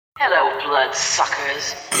Hello,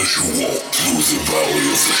 bloodsuckers. As you walk through the valley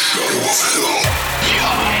of the shadow of hell,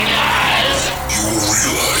 Join us! you will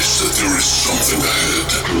realize that there is something ahead.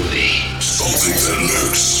 Groovy. Something that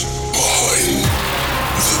lurks behind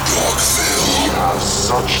the dark veil. We have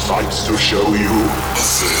such sights to show you. A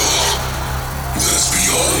veil that is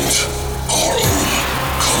beyond our own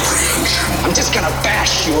comprehension. I'm just gonna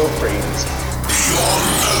bash your brains. Beyond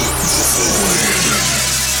the void.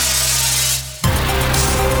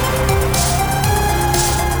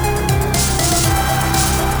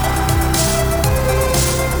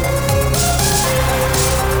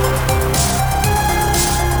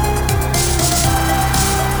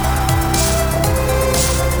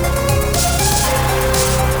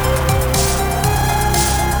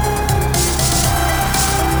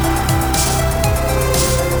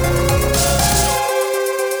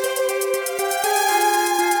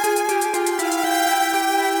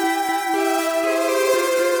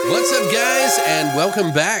 What's up, guys, and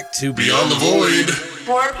welcome back to Beyond the Void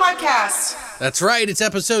Horror Podcast. That's right, it's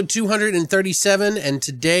episode 237, and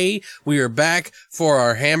today we are back for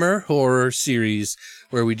our Hammer Horror series,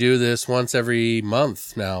 where we do this once every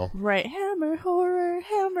month now. Right, Hammer Horror,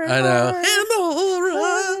 Hammer I know. Horror.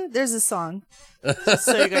 Hammer Horror! There's a song, just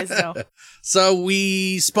so you guys know. So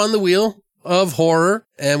we spun the wheel of horror,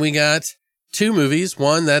 and we got two movies.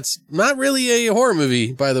 One that's not really a horror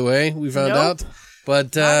movie, by the way, we found out.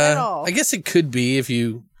 But Not at all. I guess it could be if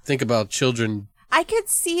you think about children. I could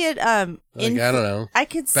see it. I don't know. I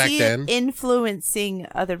could Back see then. it influencing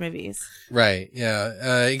other movies. Right,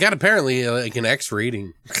 yeah. It got apparently like an X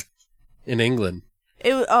rating in England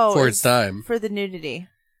for its time. For the nudity,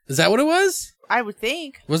 Is that what it was? I would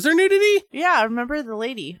think. Was there nudity? Yeah, I remember the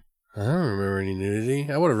lady, I don't remember any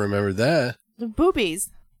nudity. I would have remembered that. the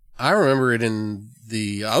boobies. I remember it in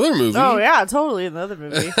the other movie. Oh yeah, totally in the other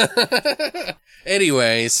movie.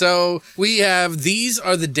 Anyway, so we have These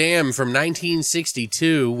Are the Damned from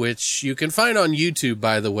 1962, which you can find on YouTube,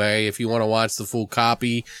 by the way, if you want to watch the full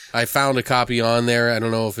copy. I found a copy on there. I don't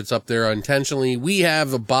know if it's up there intentionally. We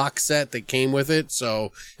have a box set that came with it,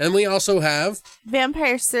 so, and we also have,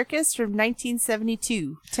 Vampire Circus from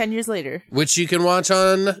 1972, 10 years later. which you can watch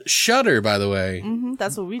on Shudder, by the way,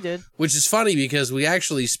 That's what we did. which is funny because we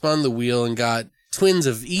actually spun the wheel and got Twins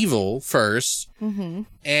of Evil first,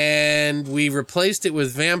 and we replaced it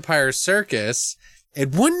with Vampire Circus.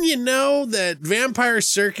 And wouldn't you know that Vampire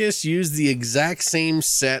Circus used the exact same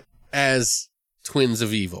set as Twins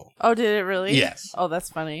of Evil? Oh, did it really? Yes. Oh, that's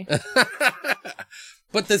funny.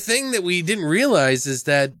 But the thing that we didn't realize is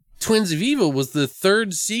that Twins of Evil was the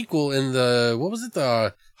third sequel in the, what was it,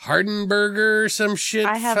 the Hardenberger or some shit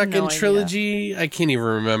I have fucking no idea. trilogy? I can't even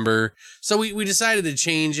remember. So we decided to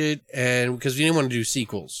change it, and because we didn't want to do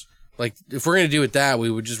sequels. Like, if we're going to do it that, we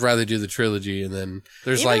would just rather do the trilogy, and then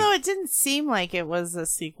there's Even like, though it didn't seem like it was a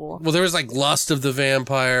sequel. well, there was like Lust of the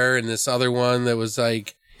Vampire, and this other one that was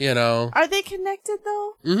like, you know. Are they connected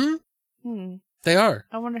though? Mm-hmm. They are.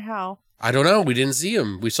 I wonder how. I don't know. We didn't see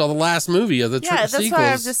them. We saw the last movie of the Yeah, that's sequels.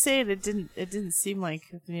 why I'm just saying it didn't seem like,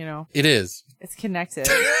 It is. it's connected.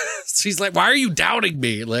 She's like, why are you doubting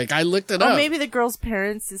me? Like, I looked it Or up. maybe the girl's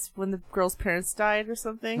parents is when the girl's parents died or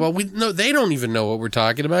something. Well, they don't even know what we're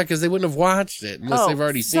talking about because they wouldn't have watched it unless they've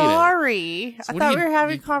already seen it. Sorry. I what thought do we you- were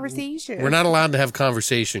having a conversation. We're not allowed to have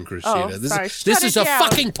conversation, Christina. Oh, this sorry. is, Shut this it is a down.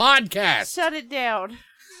 fucking podcast. Shut it down.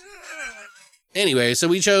 Anyway, so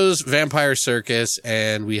we chose Vampire Circus,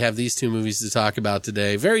 and we have these two movies to talk about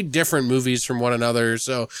today. Very different movies from one another,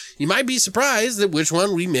 so you might be surprised at which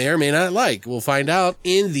one we may or may not like. We'll find out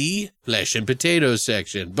in the flesh and potatoes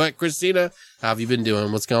section. But Christina, how have you been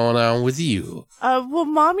doing? What's going on with you? Well,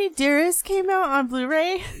 Mommy Dearest came out on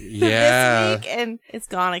Blu-ray Yeah. this week, and it's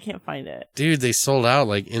gone. I can't find it. Dude, they sold out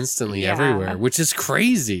like instantly Yeah. everywhere, which is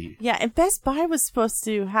crazy. Yeah, and Best Buy was supposed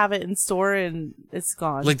to have it in store, and it's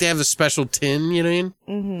gone. Like they have a special tin, you know what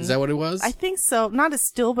I mean? Is that what it was? I think so. Not a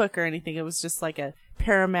steelbook or anything. It was just like a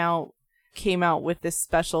Paramount came out with this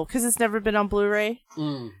special because it's never been on Blu-ray.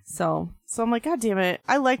 So I'm like, God damn it!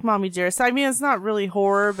 I like Mommy Dearest. I mean, it's not really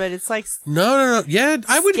horror, but it's like No. Yeah,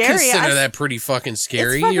 I would Scary. consider that pretty fucking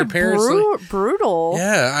scary. It's fucking Your parents, like, brutal.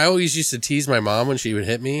 yeah. I always used to tease my mom when she would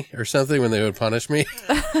hit me or something when they would punish me.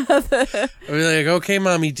 I'd be like, "Okay,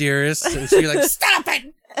 Mommy Dearest," and she'd be like, "Stop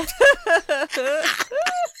it!"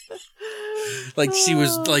 Like she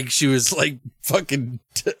was like fucking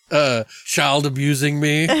child abusing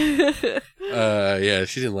me. Yeah,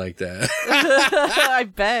 she didn't like that. I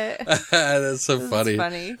bet. That's so funny.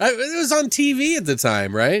 funny. It was on TV at the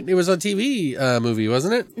time, right? It was on TV movie,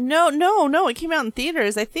 wasn't it? No. It came out in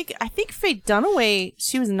theaters. I think Faye Dunaway,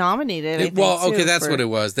 she was nominated. That's what it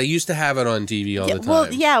was. They used to have it on TV all the time.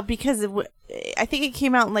 Well, yeah, because I think it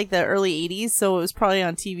came out in like the early 80s, so it was probably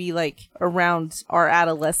on TV like around our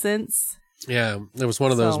adolescence. Yeah, it was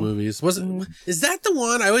one of those movies. Was it? Is that the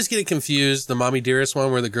one? I always get it confused. The Mommy Dearest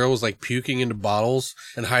one, where the girl was like puking into bottles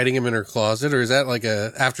and hiding them in her closet, or is that like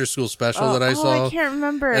a after school special that I saw? I can't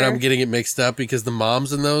remember. And I'm getting it mixed up because the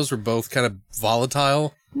moms in those were both kind of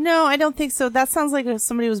volatile. No, I don't think so. That sounds like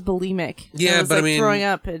somebody was bulimic. Yeah, was, but like, I mean, throwing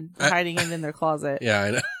up and hiding it in their closet. Yeah,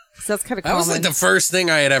 I know. So that's kind of That common. was like the first thing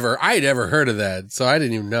I had ever heard of that. So I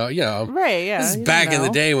didn't even know, Right, yeah. This is back in the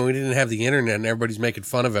day when we didn't have the internet and everybody's making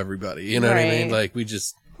fun of everybody. You know what I mean? Like we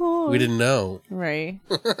didn't know. Right.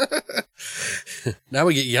 Now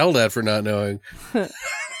we get yelled at for not knowing.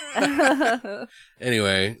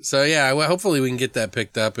 Anyway, so yeah, well, hopefully we can get that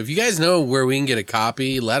picked up. If you guys know where we can get a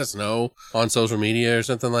copy, let us know on social media or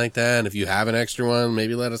something like that. And if you have an extra one,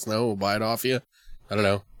 maybe let us know. We'll buy it off you. I don't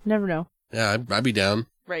know. Never know. Yeah, I'd be down.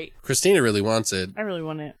 Right. Christina really wants it. I really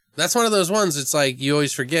want it. That's one of those ones. It's like you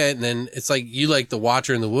always forget, and then it's like you like The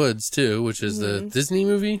Watcher in the Woods too, which is the Disney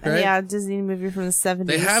movie, right? Yeah, Disney movie from the 70s.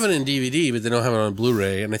 They have it in DVD, but they don't have it on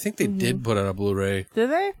Blu-ray, and I think they did put it on Blu-ray. Did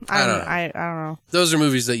they? I don't know. I don't know. Those are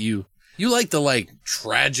movies that you like the like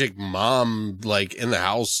tragic mom like in the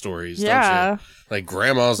house stories, don't you? Like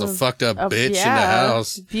grandma's a fucked up bitch in the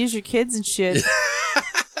house. Abuse your kids and shit.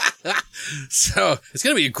 So it's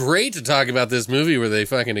going to be great to talk about this movie where they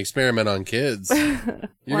fucking experiment on kids. You're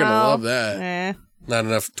going to love that. Not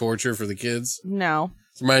enough torture for the kids. No.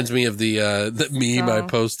 It reminds me of the meme I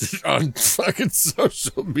posted on fucking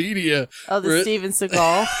social media. Oh, the Steven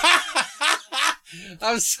Seagal.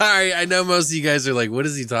 I'm sorry. I know most of you guys are like, what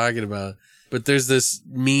is he talking about? But there's this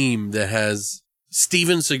meme that has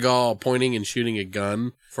Steven Seagal pointing and shooting a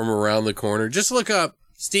gun from around the corner. Just look up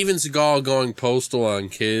Steven Seagal going postal on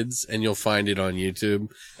kids and you'll find it on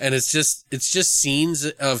YouTube. And it's just scenes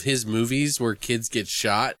of his movies where kids get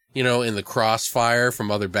shot, in the crossfire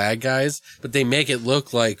from other bad guys, but they make it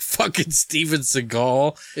look like fucking Steven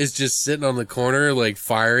Seagal is just sitting on the corner, like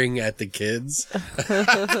firing at the kids.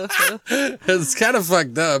 It's kind of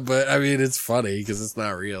fucked up, but I mean, it's funny because it's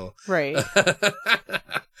not real. Right.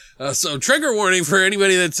 So trigger warning for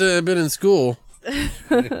anybody that's been in school.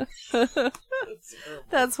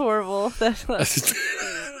 That's horrible.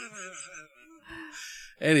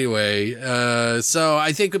 Anyway, so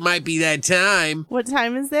I think it might be that time. What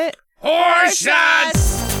time is it? Horse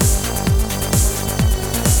shots!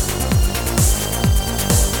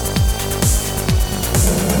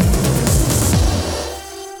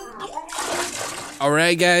 All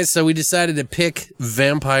right, guys, so we decided to pick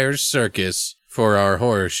Vampire Circus for our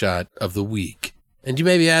horror shot of the week. And you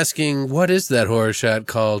may be asking, what is that horror shot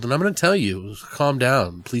called? And I'm going to tell you. Calm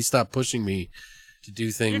down. Please stop pushing me to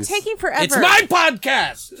do things. You're taking forever. It's my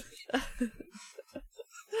podcast!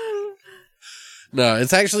 No,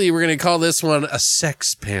 it's actually, we're going to call this one a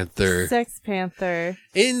Sex Panther. Sex Panther.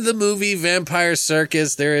 In the movie Vampire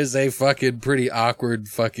Circus, there is a fucking pretty awkward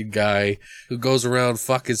fucking guy who goes around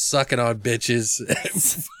fucking sucking on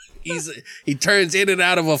bitches. He turns in and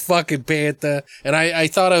out of a fucking panther. And I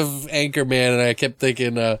thought of Anchorman, and I kept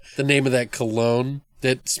thinking the name of that cologne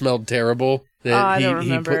that smelled terrible. That I don't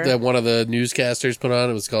remember. He put that one of the newscasters put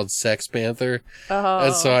on. It was called Sex Panther. Oh.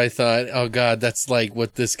 And so I thought, oh God, that's like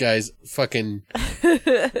what this guy's fucking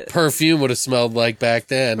perfume would have smelled like back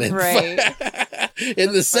then. And right.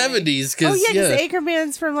 In the 70s. Cause, because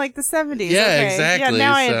Anchorman's from like the 70s. Yeah, okay. exactly. Yeah,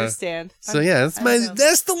 now I understand. So that's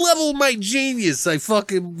the level of my genius. I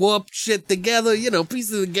fucking whoop shit together,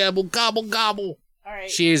 piece of the gobble, gobble, gobble. All right.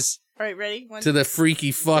 Cheers. All right, ready? To the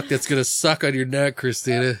freaky fuck that's going to suck on your neck,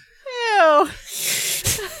 Christina. Ew.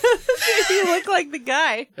 You look like the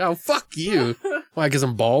guy. Oh, fuck you. Why, because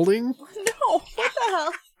I'm balding? No, what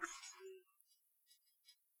the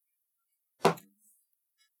hell?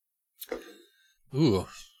 Ooh.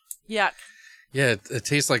 Yuck. Yeah, it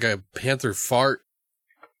tastes like a panther fart.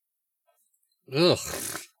 Ugh.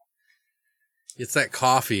 It's that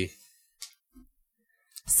coffee.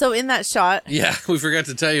 So in that shot. Yeah, we forgot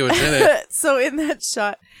to tell you what's in it. So in that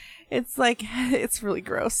shot, it's like, it's really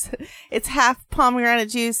gross. It's half pomegranate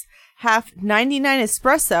juice, half 99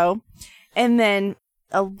 espresso, and then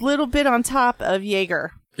a little bit on top of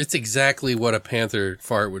Jaeger. It's exactly what a panther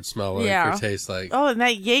fart would smell like or taste like. Oh, and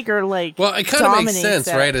that Jaeger, well, it kind of makes sense,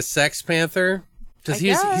 right? A sex panther Because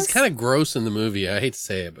he's kind of gross in the movie. I hate to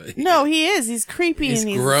say it, but no, he is. He's creepy. He's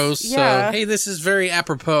and gross. Yeah. So hey, this is very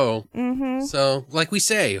apropos. Mm-hmm. So like we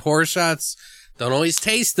say, horror shots don't always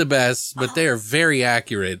taste the best, but they are very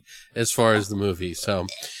accurate as far as the movie. So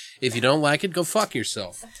if you don't like it, go fuck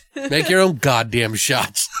yourself. Make your own goddamn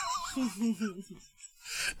shots.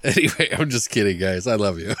 Anyway, I'm just kidding, guys. I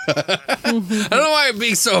love you. I don't know why I'm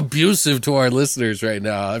being so abusive to our listeners right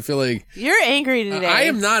now. I feel like you're angry today. I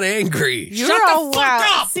am not angry. You're Shut the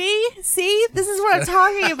fuck up. See, this is what I'm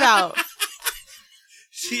talking about.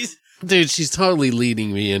 She's totally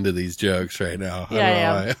leading me into these jokes right now.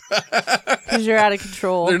 Yeah, because you're out of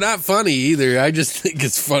control. They're not funny either. I just think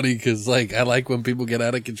it's funny because, like, I like when people get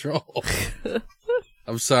out of control.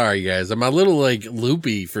 I'm sorry, guys. I'm a little, like,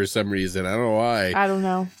 loopy for some reason. I don't know why. I don't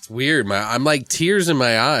know. It's weird. I'm like tears in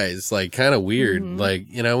my eyes, like, kind of weird. Mm-hmm. Like,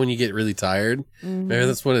 you know, when you get really tired. Mm-hmm. Maybe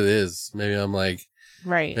that's what it is. Maybe I'm like,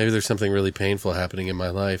 right. Maybe there's something really painful happening in my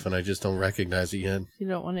life and I just don't recognize it yet. You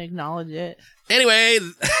don't want to acknowledge it. Anyway,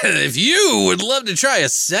 if you would love to try a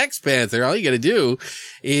Sex Panther, all you gotta do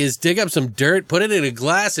is dig up some dirt, put it in a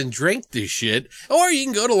glass, and drink this shit. Or you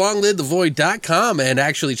can go to longlivethevoid.com and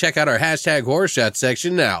actually check out our hashtag horror shot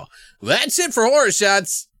section now. That's it for horror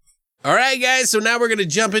shots. All right, guys, so now we're gonna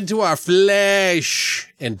jump into our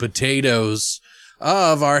flesh and potatoes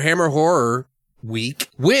of our Hammer Horror Week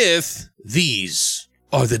with These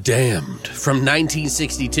Are the Damned from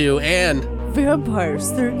 1962 and Vampire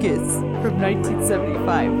Circus from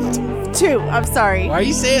 1975. I'm sorry. Why are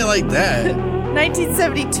you saying it like that?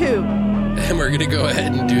 1972. And we're gonna go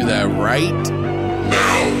ahead and do that right now.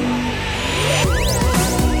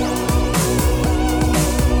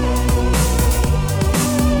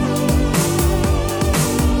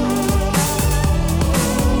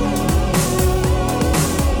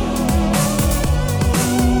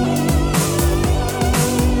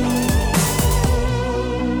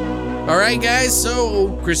 All right, guys,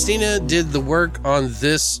 so Christina did the work on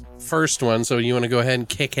this first one, so you want to go ahead and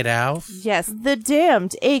kick it out? Yes, The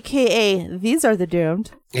Damned, a.k.a. These Are the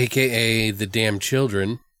Damned. A.k.a. The Damned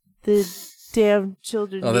Children. The Damned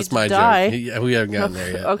Children Oh, that's my die. joke. Yeah, we haven't gotten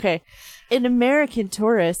there yet. Okay. An American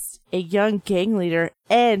tourist, a young gang leader,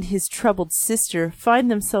 and his troubled sister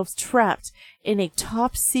find themselves trapped in a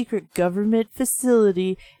top-secret government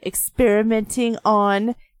facility experimenting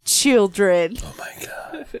on children. Oh, my God.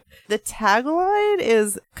 The tagline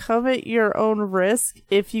is "Come at your own risk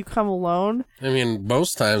if you come alone." I mean,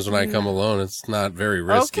 most times when I come alone, it's not very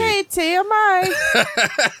risky. Okay, TMI.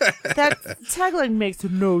 That tagline makes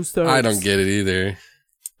no sense. I don't get it either.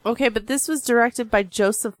 Okay, but this was directed by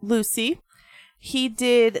Joseph Lucy. He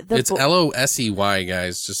did the... It's Lossey,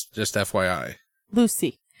 guys. Just FYI.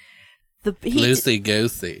 Lucy. Lucy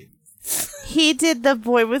Goosey. He did The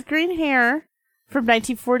Boy with Green Hair from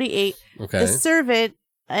 1948. Okay. The Servant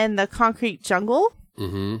and The Concrete Jungle.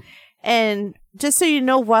 Mm-hmm. And just so you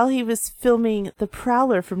know, while he was filming The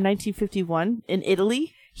Prowler from 1951 in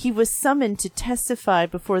Italy, he was summoned to testify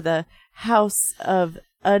before the House of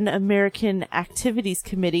Un-American Activities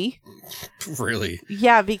Committee. Really?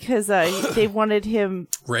 Yeah, because they wanted him...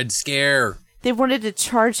 Red Scare. They wanted to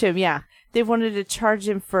charge him, yeah. They wanted to charge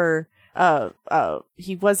him for...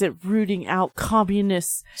 he wasn't rooting out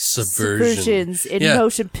communist subversions in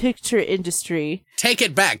motion picture industry. Take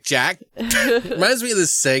it back, Jack. Reminds me of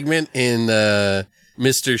this segment in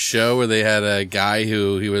Mr. Show where they had a guy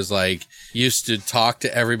who he was like used to talk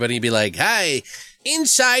to everybody and be like, "Hi,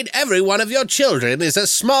 inside every one of your children is a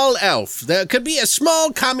small elf. There could be a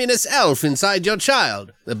small communist elf inside your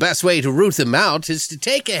child. The best way to root them out is to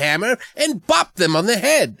take a hammer and bop them on the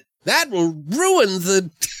head. That will ruin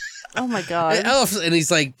the..." Oh my God. And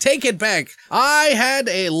he's like, "Take it back. I had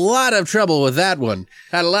a lot of trouble with that one.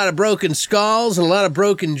 Had a lot of broken skulls and a lot of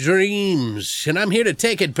broken dreams. And I'm here to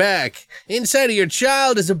take it back. Inside of your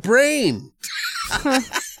child is a brain."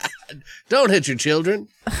 Don't hit your children.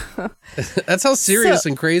 That's how serious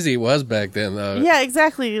and crazy it was back then, though. Yeah,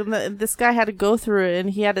 exactly. And this guy had to go through it,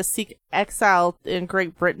 and he had to seek exile in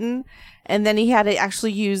Great Britain. And then he had to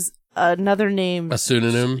actually use another name, a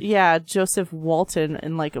pseudonym. Yeah, Joseph Walton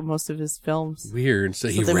in like most of his films. Weird. So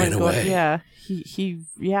he ran away. Yeah.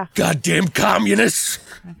 Goddamn communists.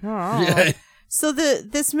 Yeah. So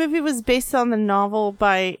this movie was based on the novel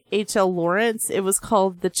by H.L. Lawrence. It was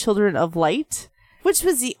called The Children of Light, which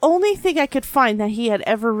was the only thing I could find that he had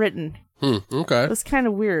ever written. Okay. It was kind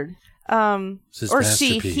of weird. Or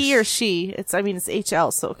he or she. It's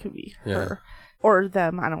H.L., so it could be her or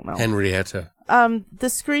them. I don't know. Henrietta. The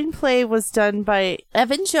screenplay was done by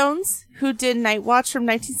Evan Jones, who did Night Watch from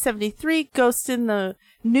 1973, Ghost in the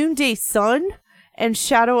Noonday Sun, and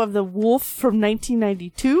Shadow of the Wolf from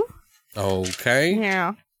 1992. Okay.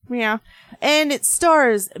 Yeah. Yeah. And it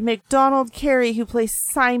stars McDonald Carey, who plays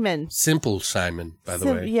Simon. Simple Simon, by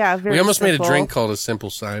the way. Yeah, very We almost made a simple. drink called a Simple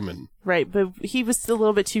Simon. Right, but he was still a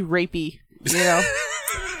little bit too rapey, you know?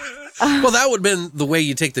 Well, that would have been the way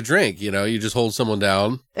you take the drink, you know? You just hold someone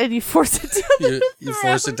down. And you force it down You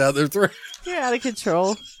force it down their throat. You're out of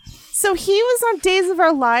control. So he was on Days of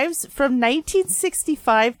Our Lives from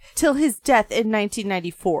 1965 till his death in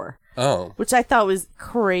 1994. Oh. Which I thought was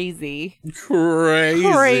crazy.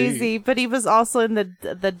 Crazy. But he was also in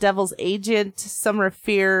the Devil's Agent, Summer of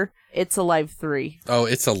Fear, It's Alive 3. Oh,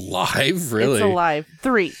 It's Alive? Really? It's Alive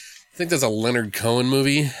 3. I think that's a Leonard Cohen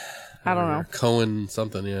movie. I don't know. Cohen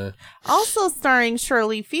something, yeah. Also starring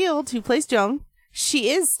Shirley Field, who plays Joan. She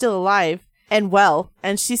is still alive and well,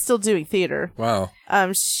 and she's still doing theater. Wow.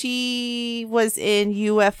 She was in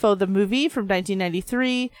UFO the movie from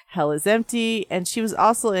 1993, Hell is Empty, and she was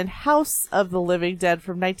also in House of the Living Dead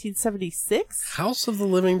from 1976. House of the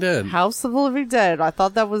Living Dead. House of the Living Dead. I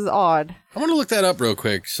thought that was odd. I want to look that up real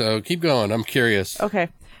quick, so keep going. I'm curious. Okay.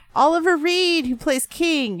 Oliver Reed, who plays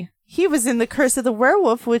King. He was in The Curse of the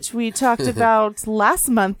Werewolf, which we talked about last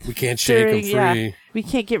month. We can't shake him free. Yeah, we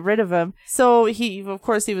can't get rid of him. So he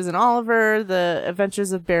was in Oliver, The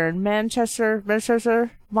Adventures of Baron Manchester,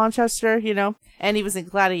 you know, and he was in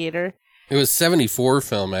Gladiator. It was 74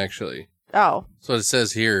 film, actually. Oh. That's what it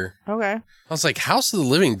says here. Okay. I was like, House of the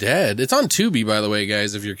Living Dead. It's on Tubi, by the way,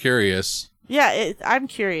 guys, if you're curious. Yeah, I'm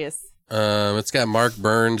curious. It's got Mark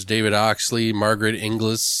Burns, David Oxley, Margaret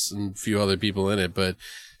Inglis, and a few other people in it, but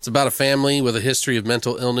it's about a family with a history of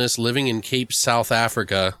mental illness living in Cape, South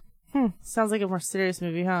Africa. Sounds like a more serious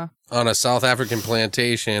movie, huh? On a South African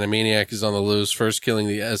plantation, a maniac is on the loose, first killing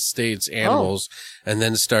the estate's animals, and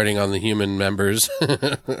then starting on the human members.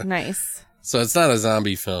 Nice. So it's not a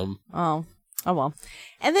zombie film. Oh well.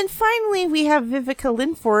 And then finally, we have Vivica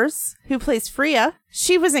Lindfors, who plays Freya.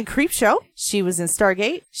 She was in Creepshow. She was in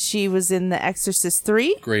Stargate. She was in The Exorcist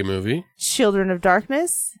 3. Great movie. Children of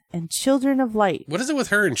Darkness. And Children of Light. What is it with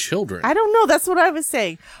her and children? I don't know. That's what I was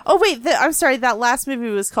saying. Oh, wait. I'm sorry. That last movie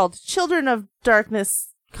was called Children of Darkness,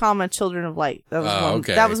 Children of Light. That was one.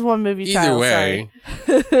 Okay. That was one movie Either title. way.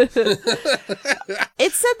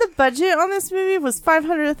 It said the budget on this movie was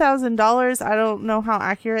 $500,000. I don't know how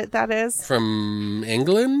accurate that is. From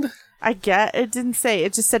England? I get it. Didn't say.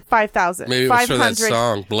 It just said 5,000. Maybe it was for that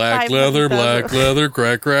song. Black leather, black leather,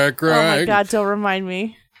 crack, crack, crack. Oh my God! Don't remind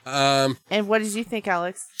me. And what did you think,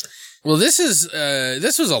 Alex? Well, this was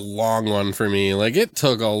a long one for me. Like, it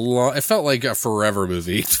felt like a forever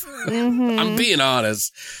movie. Mm-hmm. I'm being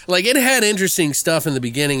honest. Like, it had interesting stuff in the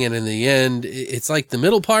beginning and in the end. It's like the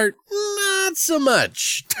middle part, not so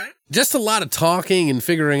much. Just a lot of talking and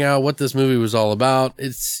figuring out what this movie was all about.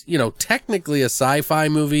 It's, technically a sci-fi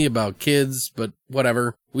movie about kids, but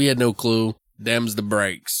whatever. We had no clue. Them's the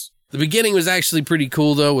breaks. The beginning was actually pretty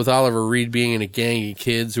cool, though, with Oliver Reed being in a gang of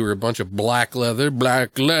kids who were a bunch of black leather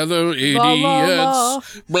idiots. La, la, la.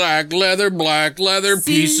 Black leather,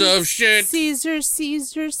 piece of shit.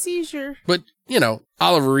 Seizure. But,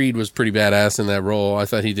 Oliver Reed was pretty badass in that role. I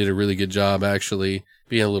thought he did a really good job, actually,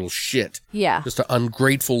 being a little shit. Yeah. Just an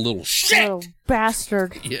ungrateful little shit. Little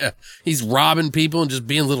bastard. Yeah. He's robbing people and just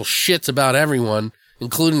being little shits about everyone,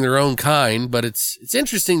 including their own kind, but it's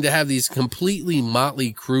interesting to have these completely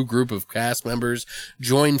motley crew group of cast members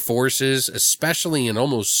join forces, especially an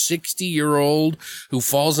almost 60-year-old who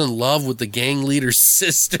falls in love with the gang leader's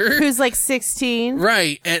sister. Who's like 16.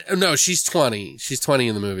 Right. No, she's 20. She's 20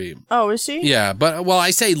 in the movie. Oh, is she? Yeah, but, I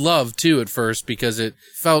say love, too, at first, because it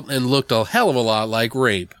felt and looked a hell of a lot like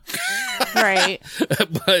rape. Right.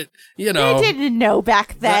 But, They didn't know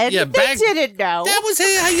back then. Yeah, they didn't know. That was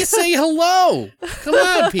how you say hello. Come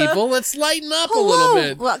on, people. Let's lighten up a little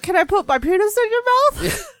bit. Well, can I put my penis in your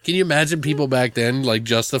mouth? Can you imagine people back then, like,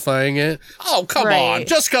 justifying it? Oh, come Right. on.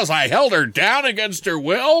 Just because I held her down against her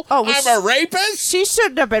will, Oh, well, I'm a rapist? She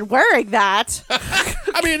shouldn't have been wearing that.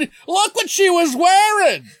 I mean, look what she was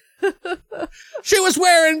wearing. She was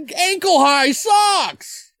wearing ankle-high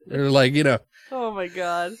socks. They're like, Oh my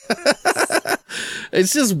God.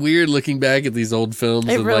 It's just weird looking back at these old films.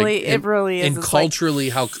 It and really is. And It's culturally,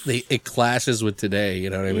 how it clashes with today. You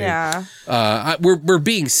know what I mean? Yeah. We're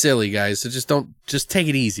being silly, guys. So just take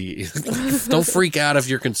it easy. Don't freak out if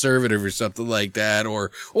you're conservative or something like that,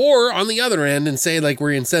 or on the other end and say like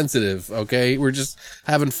we're insensitive. Okay, we're just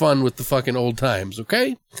having fun with the fucking old times.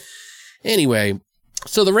 Okay. Anyway,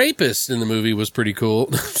 so the rapist in the movie was pretty cool.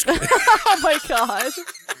 Oh my God.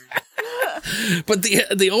 But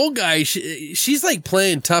the old guy, she's like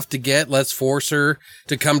playing tough to get. Let's force her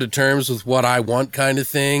to come to terms with what I want kind of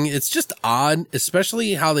thing. It's just odd,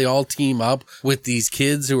 especially how they all team up with these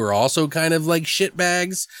kids who are also kind of like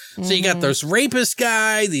shitbags. So you got this rapist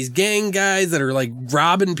guy, these gang guys that are like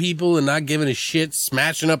robbing people and not giving a shit,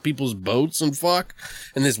 smashing up people's boats and fuck.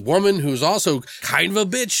 And this woman who's also kind of a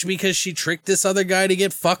bitch because she tricked this other guy to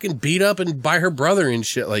get fucking beat up and by her brother and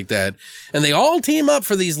shit like that. And they all team up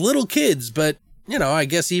for these little kids, but you know, I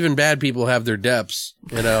guess even bad people have their depths,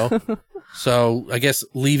 you know? So I guess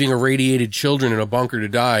leaving irradiated children in a bunker to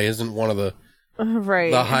die isn't one of the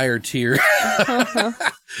higher tier.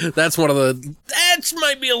 That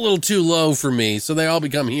might be a little too low for me. So they all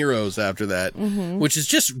become heroes after that, which is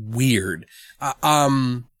just weird.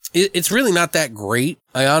 It's really not that great.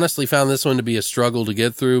 I honestly found this one to be a struggle to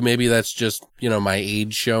get through. Maybe that's just, you know, my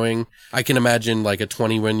age showing. I can imagine like a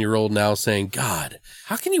 21-year-old now saying, God,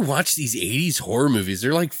 how can you watch these 80s horror movies?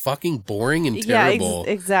 They're like fucking boring and terrible.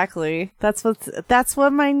 Yeah, exactly. That's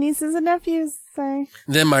what my nieces and nephews say.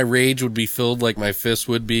 Then my rage would be filled like my fist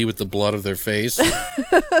would be with the blood of their face.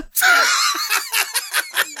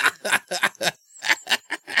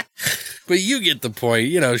 But you get the point.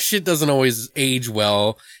 You know, shit doesn't always age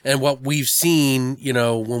well. And what we've seen, you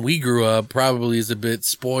know, when we grew up probably is a bit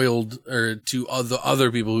spoiled or to other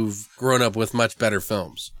people who've grown up with much better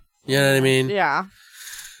films. You know what I mean? Yeah.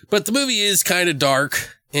 But the movie is kind of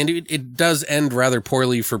dark, and it does end rather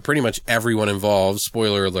poorly for pretty much everyone involved.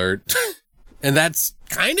 Spoiler alert. And that's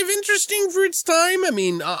kind of interesting for its time. I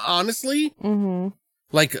mean, honestly. Mm-hmm.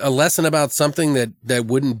 Like a lesson about something that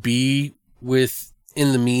wouldn't be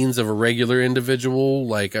in the means of a regular individual,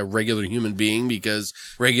 like a regular human being, because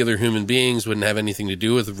regular human beings wouldn't have anything to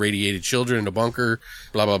do with radiated children in a bunker,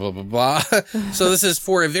 blah, blah, blah, blah, blah. So this is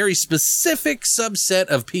for a very specific subset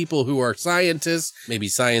of people who are scientists, maybe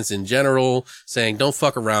science in general, saying don't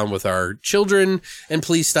fuck around with our children and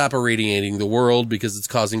please stop irradiating the world because it's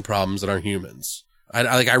causing problems in our humans.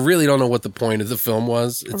 I really don't know what the point of the film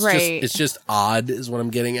was. It's just odd is what I'm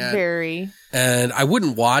getting at. Very. And I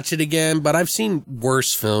wouldn't watch it again, but I've seen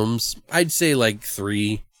worse films. I'd say like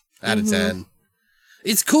 3 out of 10.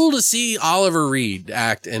 It's cool to see Oliver Reed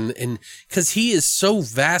act and cause he is so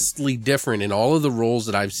vastly different in all of the roles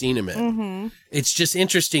that I've seen him in. It's just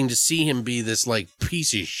interesting to see him be this like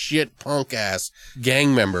piece of shit punk ass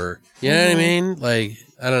gang member. You know what I mean? Like,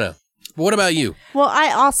 I don't know. But what about you? Well,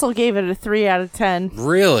 I also gave it a 3 out of 10.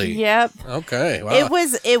 Really? Yep. Okay. Wow.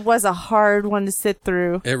 It was a hard one to sit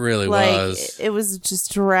through. It really was. It was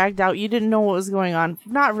just dragged out. You didn't know what was going on.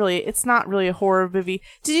 Not really. It's not really a horror movie.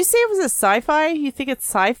 Did you say it was a sci-fi? You think it's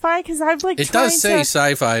sci-fi? Because I'm like, it does say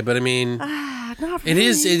sci-fi, but I mean, not it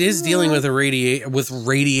really. is dealing with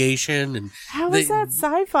radiation and. How is that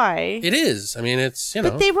sci-fi? It is. I mean, it's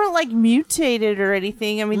But they weren't like mutated or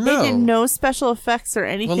anything. I mean, they did no special effects or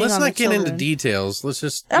anything. Well, let's not get children. into details. Let's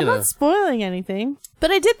just. I'm not spoiling anything, but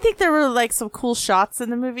I did think there were like some cool shots in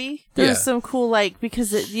the movie. There was some cool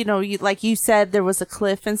because like you said, there was a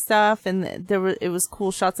cliff and stuff, and it was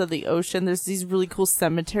cool shots of the ocean. There's these really cool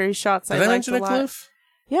cemetery shots. Did I mention a cliff?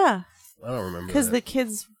 Yeah, I don't remember because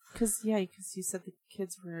you said the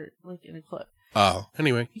kids were like in a cliff. Oh,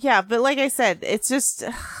 anyway. Yeah, but like I said, it's just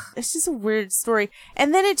a weird story,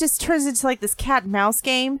 and then it just turns into like this cat and mouse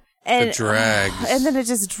game. And it drags. And then it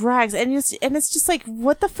just drags. And it's just like,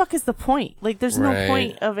 what the fuck is the point? Like, there's no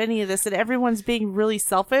point of any of this. And everyone's being really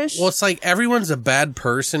selfish. Well, it's like everyone's a bad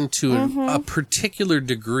person to a particular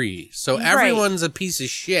degree. So everyone's a piece of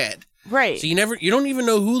shit. Right. So you don't even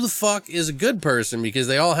know who the fuck is a good person because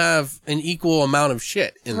they all have an equal amount of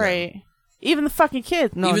shit in them. Right. Even the fucking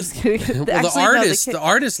kid. No, I'm just kidding. Well, the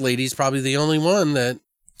artist lady's probably the only one that.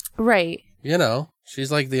 Right. You know. She's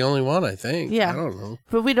like the only one, I think. Yeah. I don't know.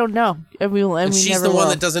 But we don't know. And she's the one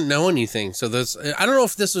that doesn't know anything. So I don't know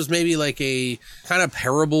if this was maybe like a kind of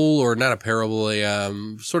parable or not a parable,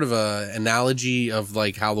 sort of a analogy of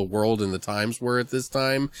like how the world and the times were at this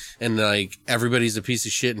time. And like everybody's a piece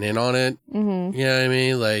of shit and in on it. Mm-hmm. You know what I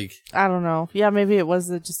mean? Like. I don't know. Yeah, maybe it was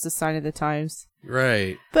just a sign of the times.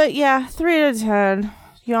 Right. But yeah, 3 out of 10.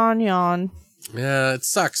 Yawn, yawn. Yeah, it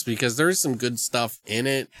sucks because there's some good stuff in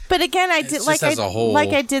it. But again, I did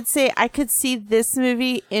say I could see this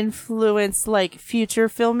movie influence like future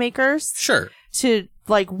filmmakers. Sure. To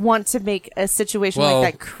like want to make a situation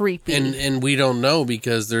like that creepy. And we don't know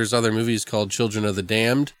because there's other movies called Children of the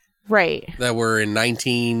Damned. Right. That were in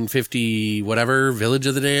 1950 whatever, Village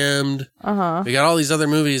of the Damned. Uh-huh. We got all these other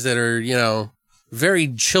movies that are,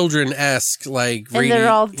 very children-esque, like... And they're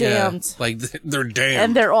all damned. Yeah, like, they're damned.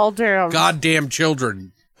 And they're all damned. Goddamn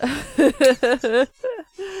children.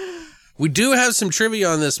 We do have some trivia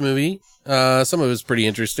on this movie. Some of it's pretty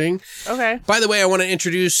interesting. Okay. By the way, I want to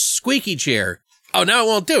introduce Squeaky Chair. Oh, no, it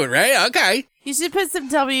won't do it, right? Okay. You should put some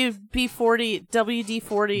WD-40 in it.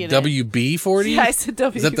 WB-40? Yeah, I said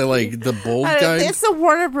WB. Is that the bold guy? It's the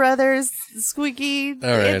Warner Brothers squeaky, All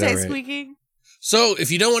right, anti-squeaking. So, if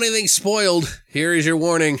you don't want anything spoiled, here is your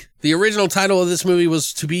warning. The original title of this movie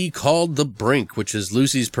was to be called The Brink, which is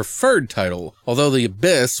Lucy's preferred title, although The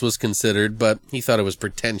Abyss was considered, but he thought it was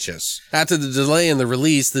pretentious. After the delay in the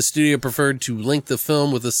release, the studio preferred to link the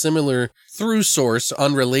film with a similar through source,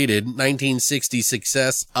 unrelated 1960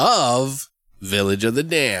 success of Village of the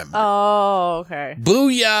Damned. Oh, okay.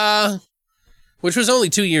 Booyah! Which was only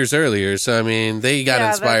 2 years earlier, so I mean, they got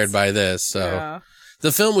inspired by this, so... Yeah.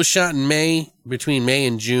 The film was shot in between May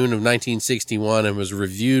and June of 1961 and was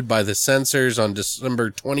reviewed by the censors on December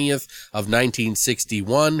 20th of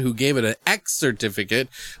 1961, who gave it an X certificate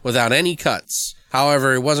without any cuts.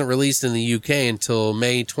 However, it wasn't released in the UK until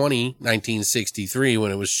May 20, 1963,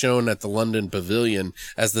 when it was shown at the London Pavilion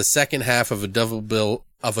as the second half of a double bill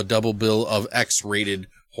of X-rated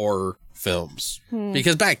horror films.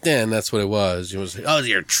 Because back then, that's what it was. It was, oh,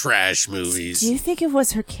 your trash movies. Do you think it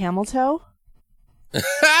was her camel toe?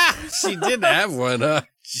 She did have one, huh?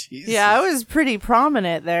 Jesus. Yeah, it was pretty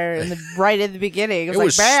prominent there right at the beginning. It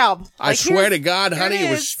was like, bam! I Like, swear to God, honey, it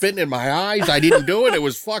was is. spitting in my eyes. I didn't do it. It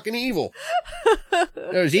was fucking evil.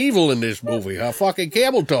 There's evil in this movie. A fucking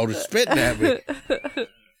camel toe is spitting at me.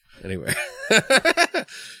 Anyway.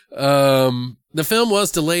 The film was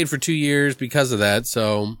delayed for 2 years because of that,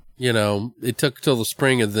 so, you know, it took till the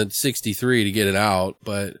spring of the 63 to get it out,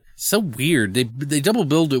 but so weird. They double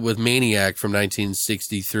billed it with Maniac from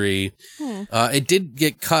 1963. It did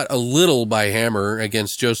get cut a little by Hammer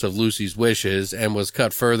against Joseph Lucy's wishes and was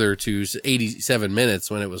cut further to 87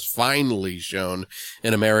 minutes when it was finally shown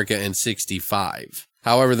in America in 65.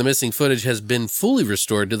 However, the missing footage has been fully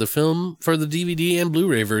restored to the film for the DVD and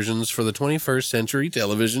Blu-ray versions for the 21st century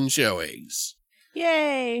television showings.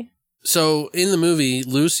 Yay! So, in the movie,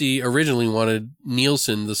 Lucy originally wanted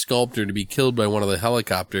Nielsen, the sculptor, to be killed by one of the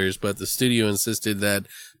helicopters, but the studio insisted that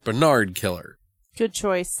Bernard kill her. Good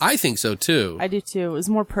choice. I think so, too. I do too. It was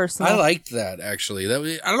more personal. I liked that, actually.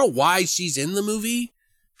 I don't know why she's in the movie.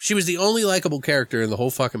 She was the only likable character in the whole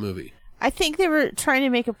fucking movie. I think they were trying to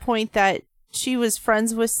make a point that she was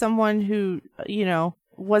friends with someone who, you know,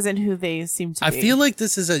 wasn't who they seemed to be. I feel like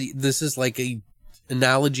this is like a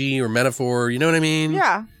analogy or metaphor, you know what I mean?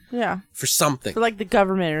 Yeah. For something. For like the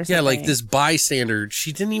government or something. Yeah, like this bystander,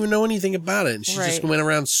 she didn't even know anything about it. And she just went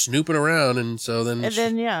around snooping around, and so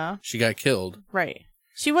then she got killed. Right.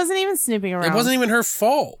 She wasn't even snooping around. It wasn't even her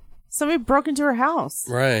fault. Somebody broke into her house.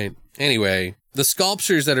 Right. Anyway, the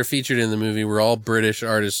sculptures that are featured in the movie were all British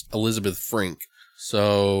artist Elizabeth Frink.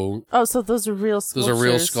 So... Oh, so those are real sculptures. Those are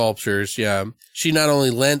real sculptures, yeah. She not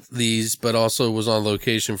only lent these, but also was on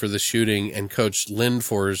location for the shooting and coached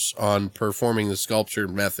Lindfors on performing the sculpture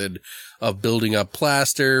method of building up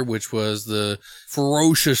plaster, which was the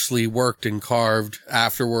ferociously worked and carved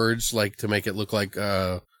afterwards, like to make it look like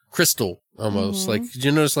crystal almost. Like, did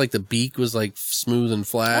you notice like the beak was like smooth and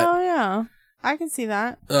flat? Oh, yeah. I can see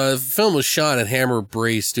that. The film was shot at Hammer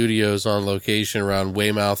Bray Studios on location around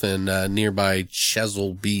Weymouth and nearby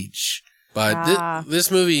Chesil Beach. But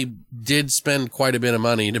this movie did spend quite a bit of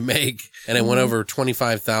money to make, and it went over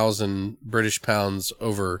 25,000 British pounds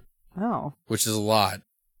over. Oh. Which is a lot.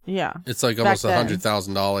 Yeah. It's like almost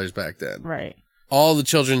 $100,000 back then. Right. All the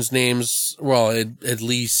children's names, well, at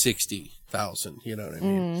least 60,000, you know what I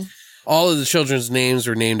mean? All of the children's names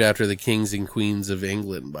were named after the kings and queens of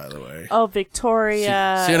England, by the way. Oh,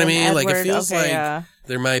 Victoria. See what I mean? Edward. Like, it feels like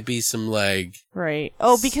there might be some, like... Right.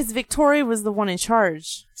 Oh, because Victoria was the one in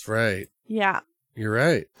charge. That's right. Yeah. You're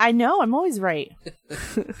right. I know. I'm always right.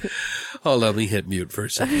 Hold on. Let me hit mute for a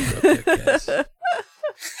second. Real quick, guys.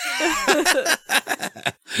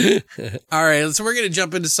 All right, so we're going to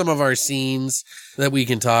jump into some of our scenes that we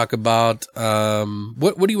can talk about.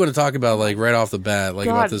 What do you want to talk about, like, right off the bat, like,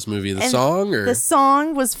 about this movie? The song? Or? The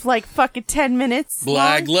song was, like, fucking 10 minutes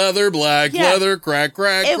Black long. leather, crack,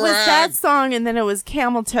 crack, It was that song, and then it was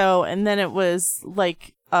Camel Toe, and then it was,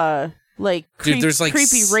 like Dude, there's like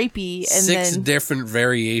creepy, rapey, and six then different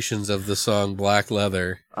variations of the song Black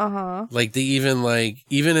Leather. Like they even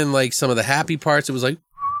in like some of the happy parts, it was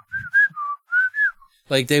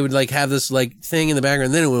like they would like have this like thing in the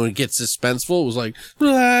background. And then when it gets suspenseful, it was like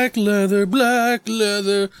black leather, like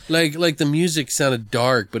the music sounded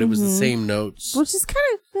dark, but it was the same notes. Which is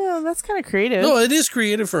kind of, that's kind of creative. No, it is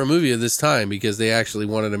creative for a movie of this time because they actually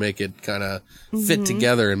wanted to make it kind of fit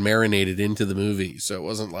together and marinated into the movie. So it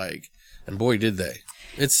wasn't like, and boy, did they.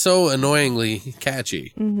 It's so annoyingly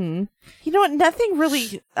catchy. You know what? Nothing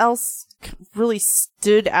really else really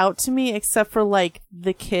stood out to me except for like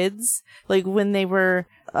the kids, like when they were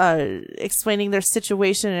explaining their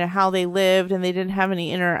situation and how they lived and they didn't have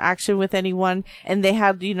any interaction with anyone, and they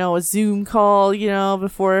had, you know, a Zoom call, you know,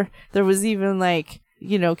 before there was even like,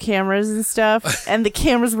 you know, cameras and stuff, and the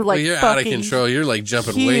cameras were like, well, you're fucking out of control. You're like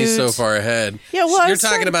jumping way so huge. far ahead. Yeah, well, you're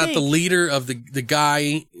talking about the leader of the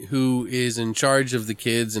guy who is in charge of the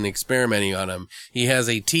kids and experimenting on them. He has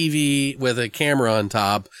a TV with a camera on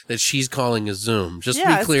top that she's calling a Zoom. Just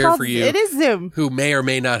to be clear for you, it is Zoom, who may or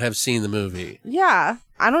may not have seen the movie. Yeah,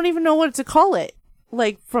 I don't even know what to call it.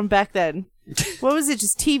 Like from back then, what was it?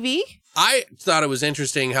 Just TV? I thought it was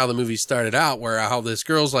interesting how the movie started out, where how this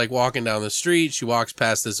girl's like walking down the street. She walks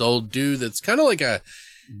past this old dude that's kind of like a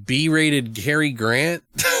B-rated Cary Grant,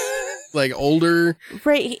 like older.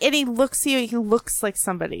 Right, and he looks like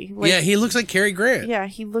somebody. Like, yeah, he looks like Cary Grant. Yeah,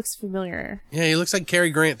 he looks familiar. Yeah, he looks like Cary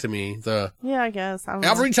Grant to me. Yeah, I guess. I don't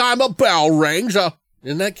know. Every time a bell rings,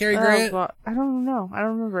 isn't that Cary Grant? God. I don't know. I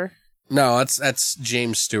don't remember. No, that's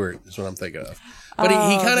James Stewart is what I'm thinking of. But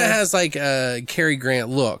he kind of has like a Cary Grant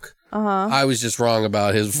look. I was just wrong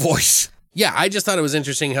about his voice. Yeah, I just thought it was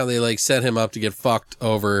interesting how they like set him up to get fucked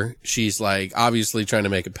over. She's like obviously trying to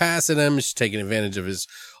make a pass at him. She's taking advantage of his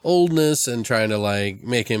oldness and trying to like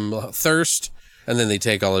make him thirst. And then they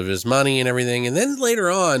take all of his money and everything. And then later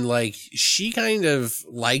on, like she kind of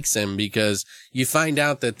likes him because you find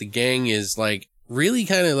out that the gang is like really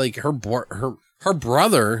kind of like her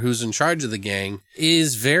brother, who's in charge of the gang,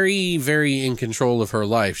 is very, very in control of her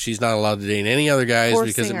life. She's not allowed to date any other guys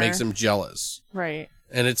because it makes him jealous. Right.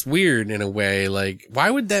 And it's weird in a way. Like, why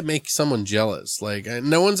would that make someone jealous? Like,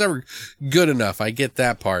 no one's ever good enough. I get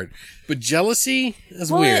that part. But jealousy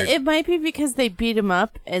is weird. It might be because they beat him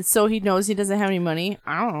up, and so he knows he doesn't have any money.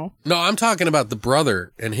 I don't know. No, I'm talking about the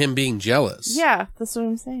brother and him being jealous. Yeah, that's what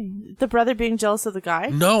I'm saying. The brother being jealous of the guy?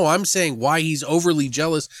 No, I'm saying why he's overly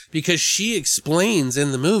jealous, because she explains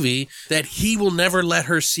in the movie that he will never let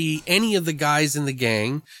her see any of the guys in the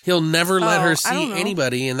gang. He'll never let her see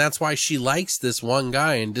anybody, and that's why she likes this one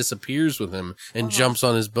guy and disappears with him and jumps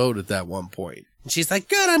on his boat at that one point. And she's like,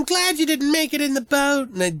 good, I'm glad you didn't make it in the boat.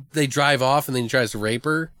 And they drive off, and then he tries to rape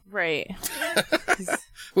her. Right.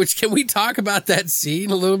 Which, can we talk about that scene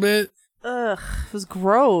a little bit? Ugh, it was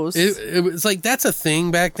gross. It was like, that's a thing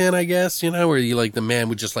back then, I guess, you know, where you like the man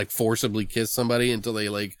would just like forcibly kiss somebody until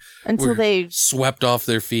they swept off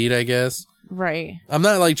their feet, I guess. Right. I'm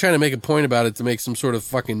not like trying to make a point about it to make some sort of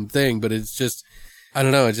fucking thing, but it's just, I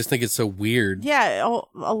don't know. I just think it's so weird. Yeah,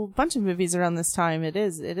 a bunch of movies around this time. It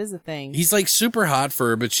is a thing. He's like super hot for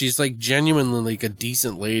her, but she's like genuinely like a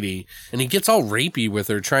decent lady. And he gets all rapey with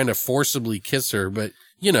her, trying to forcibly kiss her. But,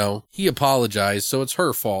 you know, he apologized, so it's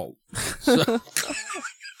her fault. So,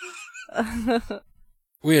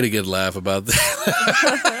 we had a good laugh about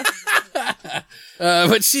that.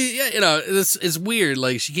 But she, yeah, you know, it's weird.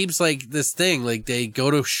 Like, she keeps like this thing, like they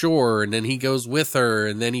go to shore and then he goes with her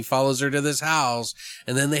and then he follows her to this house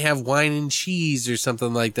and then they have wine and cheese or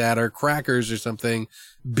something like that, or crackers or something,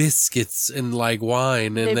 biscuits and like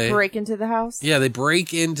wine. And they break into the house. Yeah. They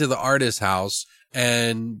break into the artist's house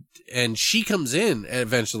and she comes in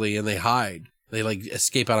eventually and they hide. They like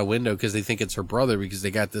escape out a window because they think it's her brother, because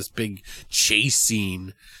they got this big chase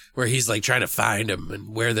scene where he's like trying to find him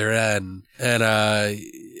and where they're at. And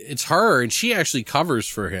it's her, and she actually covers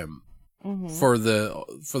for him for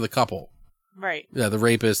the couple. Right. Yeah. The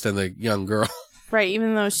rapist and the young girl. Right.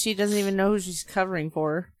 Even though she doesn't even know who she's covering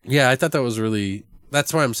for. Yeah. I thought that was really,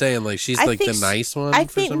 that's why I'm saying like, she's like the nice one. I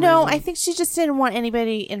think she just didn't want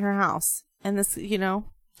anybody in her house. And this, you know.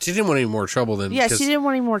 She didn't want any more trouble than. Yeah. She didn't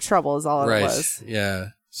want any more trouble is all it was. Yeah.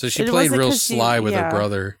 So she played real sly with her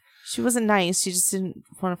brother. She wasn't nice. She just didn't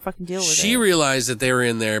want to fucking deal with it. She realized that they were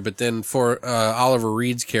in there, but then for Oliver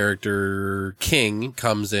Reed's character, King,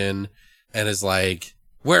 comes in and is like,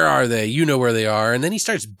 where are they? You know where they are. And then he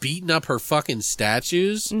starts beating up her fucking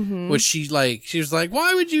statues, which she was like,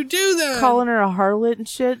 why would you do that? Calling her a harlot and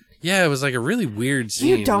shit. Yeah, it was like a really weird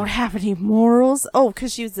scene. You don't have any morals. Oh,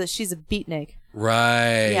 because she's a beatnik.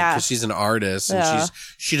 Right. Yeah. Because she's an artist and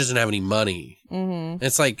she doesn't have any money. Mm-hmm.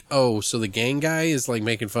 It's like, oh, so the gang guy is like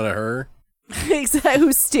making fun of her? Exactly.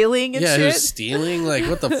 Who's stealing and shit? Yeah, who's stealing? Like,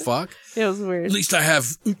 what the fuck? It was weird. At least I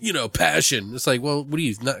have, you know, passion. It's like, well, what do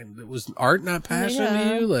you, was art not passion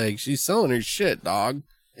to you? Like, she's selling her shit, dog.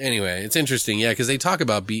 Anyway, it's interesting. Yeah, because they talk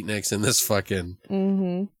about beatniks in this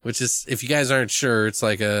fucking, which is, if you guys aren't sure, it's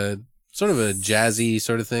like a sort of a jazzy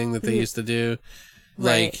sort of thing that they used to do.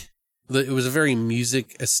 Right. Like, it was a very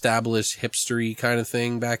music established hipstery kind of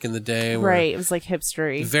thing back in the day. Right. It was like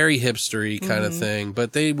hipstery. Very hipstery kind of thing.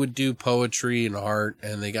 But they would do poetry and art,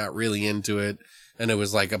 and they got really into it. And it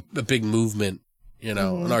was like a big movement, you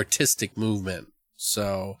know, an artistic movement.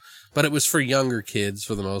 So, but it was for younger kids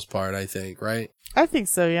for the most part, I think, right? I think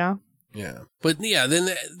so, yeah. Yeah. But yeah,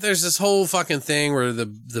 then there's this whole fucking thing where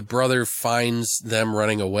the brother finds them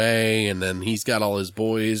running away, and then he's got all his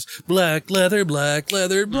boys. Black leather, blah,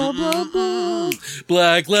 blah, blah.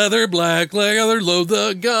 Black leather, load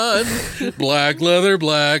the gun. Black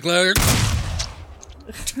leather.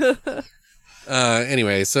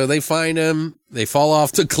 Anyway, so they find him, they fall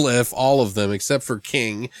off the cliff, all of them, except for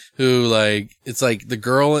King, who, like, it's like the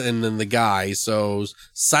girl and then the guy. So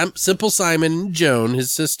Simple Simon and Joan, his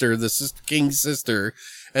sister, King's sister,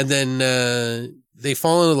 and then, they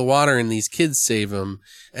fall into the water and these kids save him.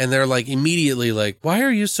 And they're like, immediately like, why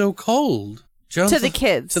are you so cold? To the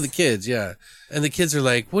kids. To the kids, yeah. And the kids are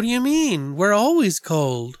like, what do you mean? We're always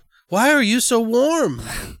cold. Why are you so warm?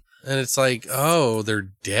 And it's like, oh, they're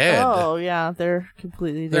dead. Oh, yeah, they're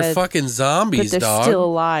completely dead. They're fucking zombies, but they're dog. still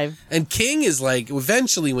alive. And King is like,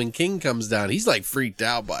 eventually when King comes down, he's like freaked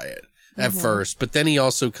out by it at first. But then he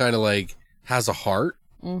also kind of like has a heart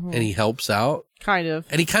and he helps out. Kind of.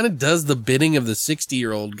 And he kind of does the bidding of the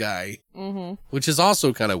 60-year-old guy, which is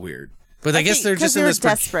also kind of weird. But I guess they're just in this...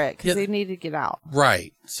 desperate because they need to get out.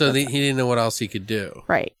 Right. So he didn't know what else he could do.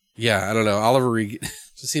 Right. Yeah, I don't know. Oliver Reed...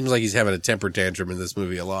 It seems like he's having a temper tantrum in this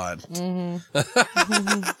movie a lot. But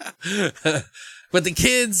the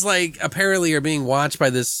kids, like, apparently are being watched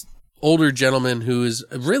by this older gentleman who is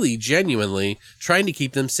really genuinely trying to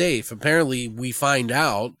keep them safe. Apparently, we find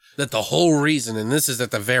out that the whole reason, and this is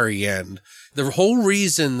at the very end, the whole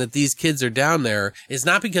reason that these kids are down there is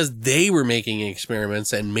not because they were making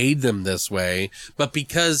experiments and made them this way, but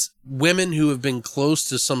because women who have been close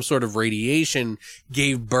to some sort of radiation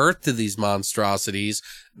gave birth to these monstrosities,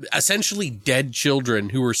 essentially dead children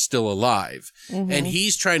who are still alive. And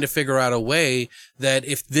he's trying to figure out a way that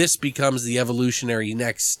if this becomes the evolutionary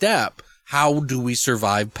next step, how do we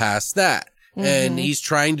survive past that? And he's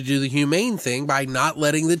trying to do the humane thing by not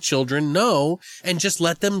letting the children know and just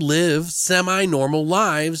let them live semi-normal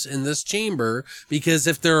lives in this chamber. Because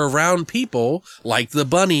if they're around people, like the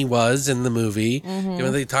bunny was in the movie, you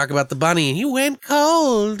know, they talk about the bunny and he went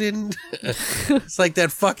cold and it's like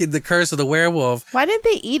that fucking The Curse of the Werewolf. Why didn't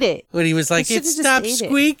they eat it? When he was like, it stopped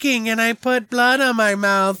squeaking and I put blood on my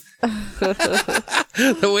mouth.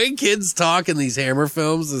 The way kids talk in these Hammer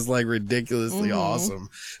films is like ridiculously awesome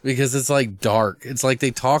because it's like dark. It's like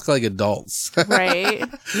they talk like adults. Right.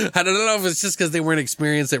 I don't know if it's just because they weren't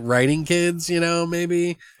experienced at writing kids, you know,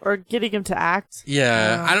 maybe. Or getting them to act.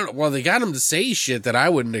 Yeah. I don't know. Well, they got them to say shit that I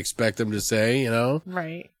wouldn't expect them to say, you know.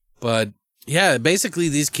 Right. But yeah, basically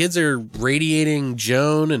these kids are radiating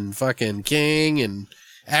Joan and fucking King and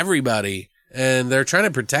everybody. And they're trying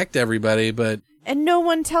to protect everybody, but... And no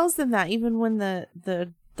one tells them that, even when the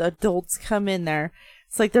adults come in there.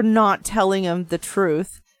 It's like they're not telling them the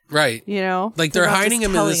truth. Right. You know? Like they're hiding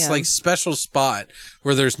him in this like special spot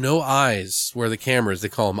where there's no eyes, where the cameras, they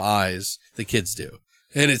call them eyes, the kids do.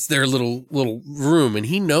 And it's their little room. And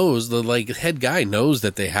he knows, the like head guy knows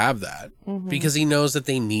that they have that because he knows that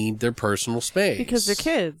they need their personal space. Because they're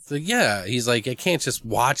kids. So, yeah. He's like, I can't just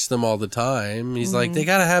watch them all the time. He's like, they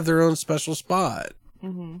got to have their own special spot.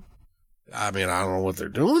 I mean, I don't know what they're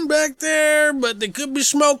doing back there, but they could be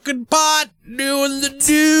smoking pot, doing the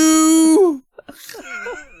do.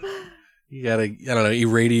 You got I don't know,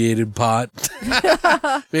 irradiated pot.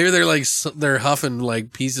 Maybe they're like, they're huffing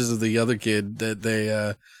like pieces of the other kid that they,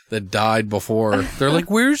 that died before. They're like,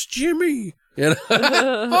 where's Jimmy? You know?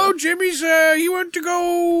 Oh, Jimmy's, he went to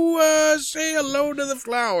go, say hello to the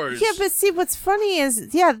flowers. Yeah, but see, what's funny is,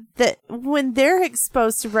 that when they're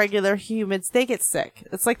exposed to regular humans, they get sick.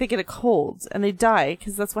 It's like they get a cold and they die,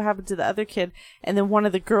 because that's what happened to the other kid. And then one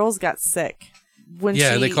of the girls got sick.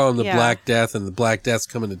 They call him the Black Death, and the Black Death's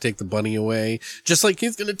coming to take the bunny away. Just like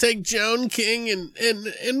he's going to take Joan King and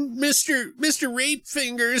Mr. Rape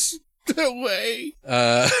Fingers away.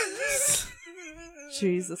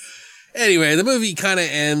 Jesus. Anyway, the movie kind of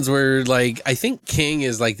ends where, like, I think King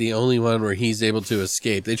is, like, the only one where he's able to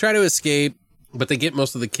escape. They try to escape, but they get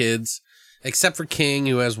most of the kids, except for King,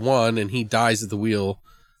 who has one, and he dies at the wheel.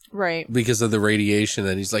 Right. Because of the radiation,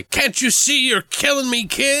 and he's like, can't you see you're killing me,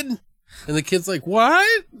 kid? And the kid's like,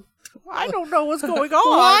 what? I don't know what's going on.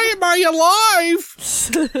 Why am I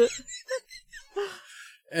alive?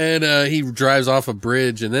 And he drives off a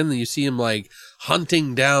bridge, and then you see him, like,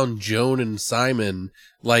 hunting down Joan and Simon,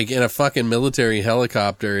 like, in a fucking military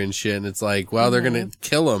helicopter and shit. And it's like, wow, they're gonna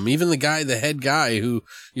kill him. Even the head guy, who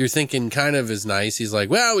you're thinking kind of is nice, he's like,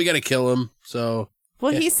 well, we gotta kill him. So.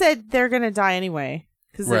 Well, he said they're gonna die anyway,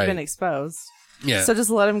 because they've been exposed. Yeah. So just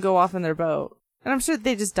let them go off in their boat. And I'm sure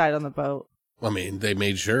they just died on the boat. I mean, they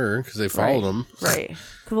made sure, because they followed him. Right.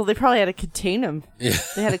 Well, they probably had to contain him. Yeah.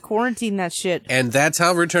 They had to quarantine that shit. And that's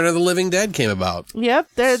how Return of the Living Dead came about.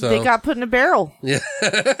 Yep. They got put in a barrel. Yeah.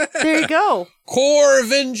 There you go. Corps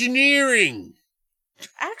of Engineering.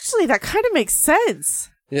 Actually, that kind of makes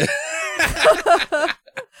sense. Yeah.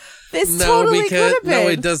 This totally could have been. No,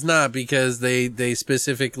 it does not, because they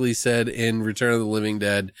specifically said in Return of the Living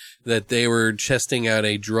Dead that they were testing out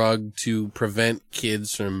a drug to prevent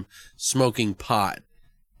kids from smoking pot.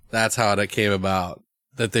 That's how it came about.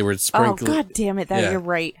 That they were sprinkling. Oh, God damn it. You're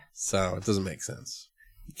right. So it doesn't make sense.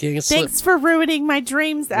 You can't Thanks for ruining my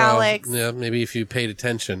dreams, Alex. Yeah, maybe if you paid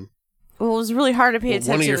attention. Well, it was really hard to pay attention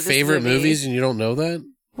to one of your this favorite movie. movies and you don't know that?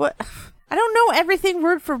 What? I don't know everything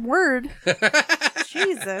word for word.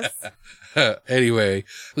 Jesus. Anyway,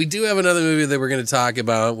 we do have another movie that we're going to talk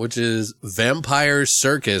about, which is Vampire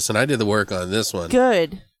Circus, and I did the work on this one.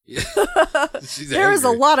 Good. There is a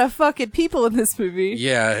lot of fucking people in this movie.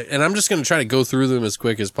 Yeah, and I'm just going to try to go through them as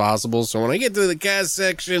quick as possible, so when I get to the cast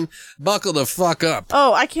section, buckle the fuck up.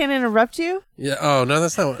 Oh, I can't interrupt you? Yeah. Oh, no,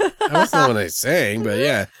 that's not what I'm saying, but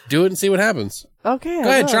yeah, do it and see what happens. Okay. Go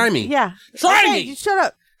ahead, try me. Yeah. Try me! You shut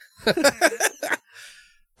up.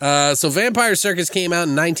 So Vampire Circus came out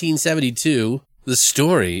in 1972. The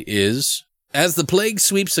story is, as the plague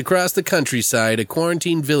sweeps across the countryside, a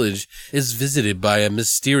quarantined village is visited by a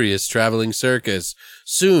mysterious traveling circus.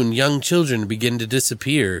 Soon, young children begin to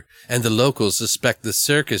disappear, and the locals suspect the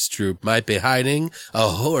circus troupe might be hiding a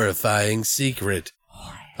horrifying secret.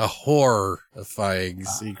 A horrifying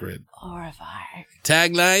secret. Horrifying.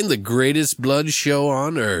 Tagline, the greatest blood show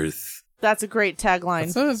on earth. That's a great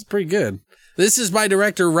tagline. That's pretty good. This is by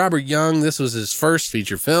director Robert Young. This was his first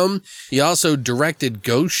feature film. He also directed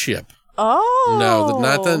Ghost Ship. Oh. No,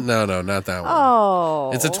 not that one.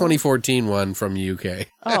 Oh. It's a 2014 one from UK.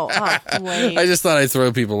 Oh, wait. I just thought I'd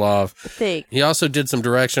throw people off. Thanks. He also did some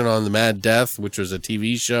direction on The Mad Death, which was a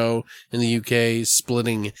TV show in the UK,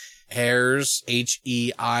 Splitting Hairs, Heirs,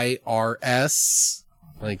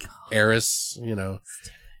 like heiress, you know.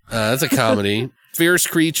 That's a comedy. Fierce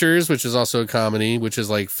Creatures, which is also a comedy, which is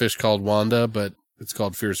like Fish Called Wanda, but it's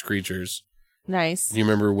called Fierce Creatures. Nice. Do you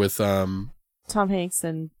remember with Tom Hanks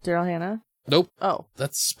and Daryl Hannah? Nope. Oh.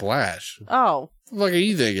 That's Splash. Oh. What the fuck are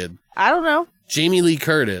you thinking? I don't know. Jamie Lee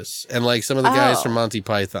Curtis and like some of the guys from Monty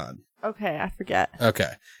Python. Okay, I forget.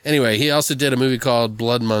 Okay. Anyway, he also did a movie called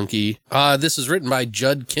Blood Monkey. This was written by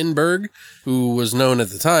Judd Kinberg, who was known at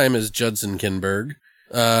the time as Judson Kinberg.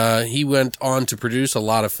 He went on to produce a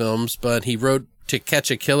lot of films, but he wrote To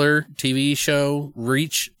Catch a Killer TV show,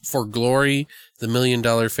 Reach for Glory, The $1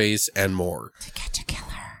 Million Face, and more. To Catch a Killer.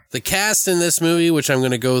 The cast in this movie, which I'm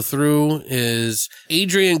going to go through, is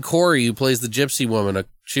Adrienne Corey, who plays the Gypsy Woman.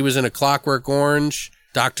 She was in A Clockwork Orange,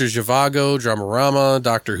 Dr. Zhivago, Dramarama,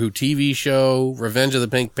 Doctor Who TV show, Revenge of the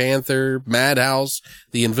Pink Panther, Madhouse,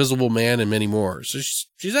 The Invisible Man, and many more. So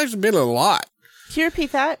she's actually been in a lot. Can you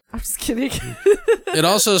repeat that? I'm just kidding. It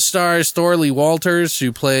also stars Thorley Walters,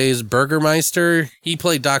 who plays Burgermeister. He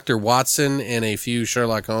played Dr. Watson in a few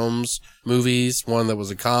Sherlock Holmes movies, one that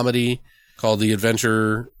was a comedy called The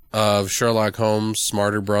Adventure of Sherlock Holmes'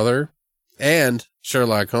 Smarter Brother, and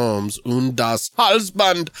Sherlock Holmes, Und das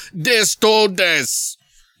Halsband des Todes.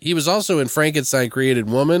 He was also in Frankenstein Created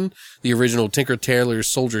Woman, the original Tinker Tailor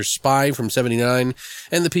Soldier Spy from 79,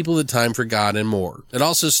 and The People That Time Forgot, and more. It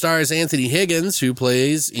also stars Anthony Higgins, who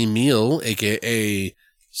plays Emil, aka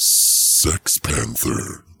Sex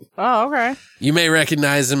Panther. Oh, okay. You may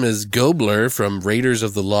recognize him as Gobler from Raiders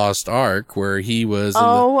of the Lost Ark, where he was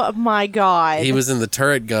my God. He was in the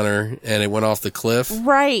turret gunner and it went off the cliff.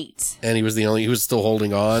 Right. And he was still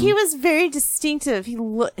holding on. He was very distinctive. He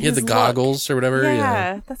had the goggles or whatever.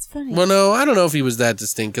 Yeah, that's funny. Well, no, I don't know if he was that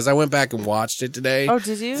distinct because I went back and watched it today. Oh,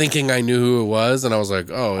 did you? Thinking I knew who it was, and I was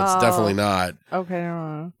like, oh, it's definitely not.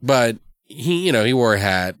 Okay. But he wore a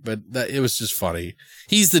hat, but it was just funny.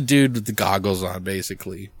 He's the dude with the goggles on,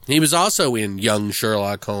 basically. He was also in Young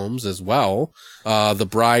Sherlock Holmes as well. The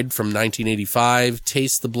Bride from 1985,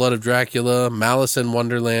 Taste the Blood of Dracula, Malice in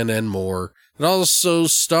Wonderland, and more. It also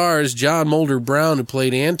stars John Mulder Brown, who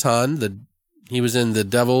played Anton. He was in The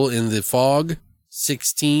Devil in the Fog,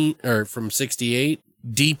 from 68.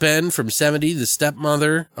 Deep End from 70, The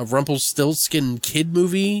Stepmother, a Rumpelstiltskin kid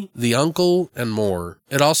movie, The Uncle, and more.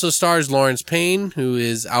 It also stars Lawrence Payne, who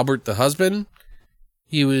is Albert the husband.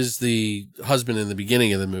 He was the husband in the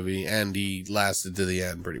beginning of the movie, and he lasted to the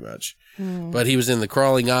end, pretty much. But he was in The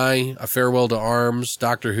Crawling Eye, A Farewell to Arms,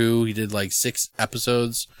 Doctor Who. He did like 6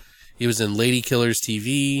 episodes. He was in Lady Killers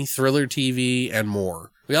TV, Thriller TV, and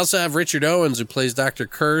more. We also have Richard Owens, who plays Dr.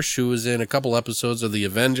 Kirsch, who was in a couple episodes of The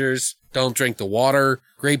Avengers, Don't Drink the Water,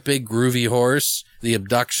 Great Big Groovy Horse, The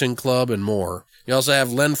Abduction Club, and more. You also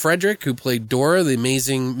have Len Frederick, who played Dora, the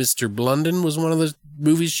amazing Mr. Blunden was one of the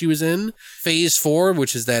movies she was in. Phase 4,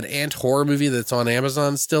 which is that ant horror movie that's on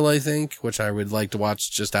Amazon still, I think, which I would like to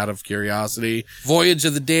watch just out of curiosity. Voyage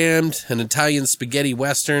of the Damned, an Italian spaghetti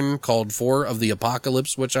western called 4 of the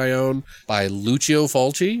Apocalypse, which I own, by Lucio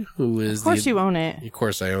Fulci, who is Of course you own it. Of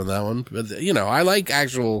course I own that one. But, you know, I like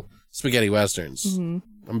actual spaghetti westerns. Mm-hmm.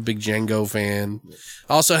 I'm a big Django fan.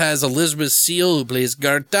 Also has Elizabeth Seal, who plays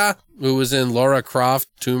Gerta, who was in Lara Croft,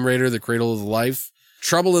 Tomb Raider, The Cradle of Life,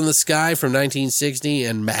 Trouble in the Sky from 1960,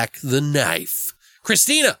 and Mac the Knife.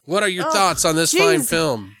 Christina, what are your thoughts on this fine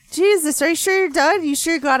film? Jesus, are you sure you're done? You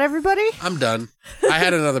sure you got everybody? I'm done. I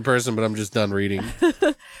had another person, but I'm just done reading.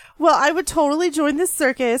 Well, I would totally join this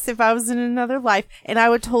circus if I was in another life, and I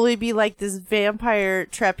would totally be like this vampire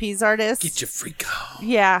trapeze artist. Get your freak on.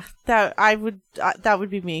 Yeah, that would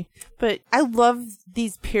be me. But I love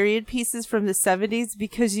these period pieces from the 70s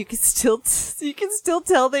because you can still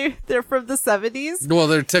tell they're from the 70s. Well,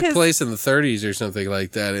 they took place in the 30s or something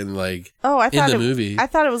like that, in the movie. I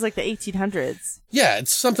thought it was like the 1800s. Yeah,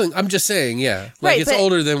 it's something. I'm just saying. Yeah, like it's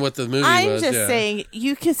older than what the movie was. I'm just saying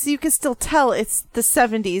you can still tell it's the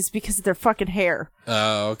 70s because of their fucking hair.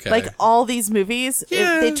 Oh, okay. Like all these movies,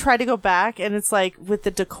 they try to go back, and it's like with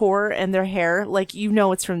the decor and their hair, like you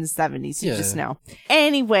know it's from the 70s. You just know.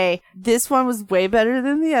 Anyway, this one was way better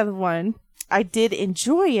than the other one. I did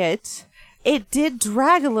enjoy it. It did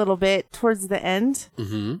drag a little bit towards the end,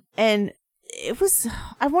 and it was.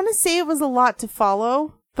 I want to say it was a lot to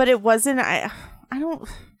follow, but it wasn't. I don't.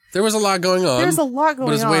 There was a lot going on. There's a lot going on.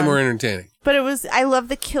 But it was way more entertaining. But it was. I love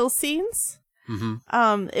the kill scenes.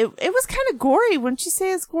 Mm-hmm. It was kind of gory. Wouldn't you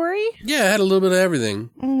say it's gory? Yeah, it had a little bit of everything.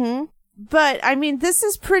 Mm-hmm. But I mean, this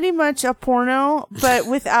is pretty much a porno, but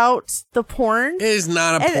without the porn. It is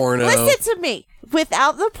not a porno. Listen to me.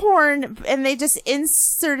 Without the porn, and they just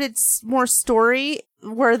inserted more story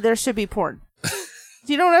where there should be porn.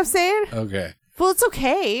 Do you know what I'm saying? Okay. Well, it's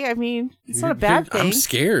okay. I mean, it's not a bad thing. I'm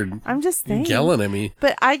scared. I'm just saying. You're yelling at me.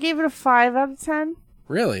 But I gave it a 5 out of 10.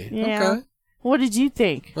 Really? Yeah. Okay. What did you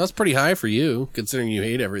think? Well, that's pretty high for you, considering you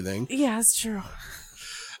hate everything. Yeah, that's true.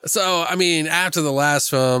 So, I mean, after the last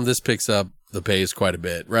film, this picks up the pace quite a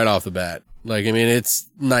bit, right off the bat. Like, I mean, it's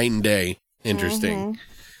night and day interesting.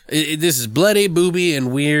 This is bloody, booby,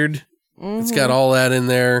 and weird. It's got all that in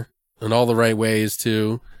there, in all the right ways,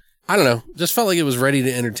 too. I don't know. Just felt like it was ready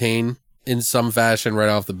to entertain in some fashion right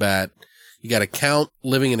off the bat. You got a count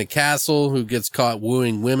living in a castle who gets caught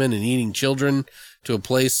wooing women and eating children to a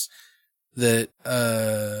place that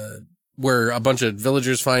where a bunch of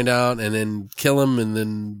villagers find out and then kill him and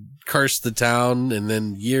then curse the town, and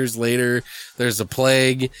then years later there's a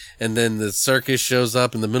plague, and then the circus shows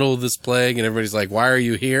up in the middle of this plague, and everybody's like, why are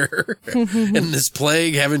you here? In this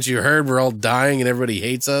plague, haven't you heard we're all dying and everybody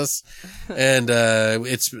hates us? And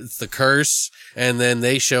it's the curse, and then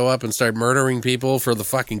they show up and start murdering people for the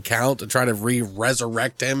fucking count to try to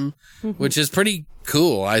resurrect him, which is pretty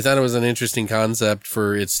cool. I thought it was an interesting concept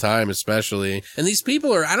for its time, especially. And these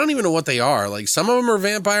people I don't even know what they are. Like, some of them are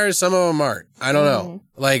vampires, some of them aren't. I don't know.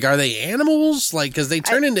 Like, are they animals? Like, because they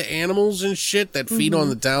turn into animals and shit that feed on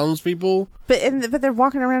the townspeople. But they're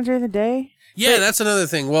walking around during the day? Yeah, that's another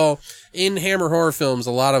thing. Well, in Hammer horror films,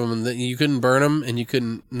 a lot of them, you couldn't burn them, and they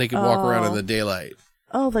could walk around in the daylight.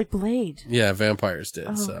 Oh, like Blade. Yeah, vampires did.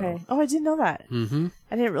 Oh, so. okay. Oh, I didn't know that. Mm-hmm.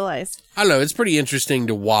 I didn't realize. I don't know. It's pretty interesting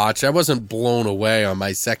to watch. I wasn't blown away on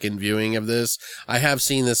my second viewing of this. I have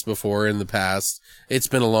seen this before in the past. It's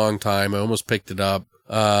been a long time. I almost picked it up.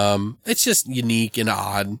 It's just unique and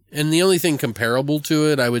odd. And the only thing comparable to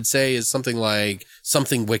it, I would say, is something like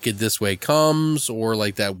Something Wicked This Way Comes, or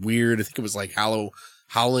like that weird, I think it was like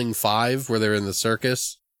Howling 5, where they're in the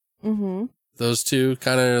circus. Mm-hmm. Those two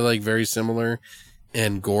kind of like very similar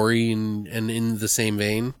and gory and in the same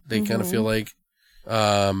vein. They kind of feel like,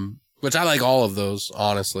 which I like all of those,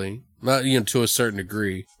 honestly, not, to a certain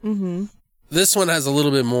degree. Mm-hmm. This one has a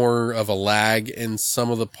little bit more of a lag in some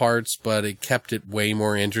of the parts, but it kept it way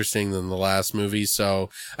more interesting than the last movie. So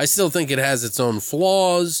I still think it has its own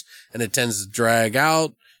flaws, and it tends to drag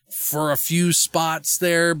out for a few spots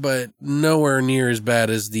there, but nowhere near as bad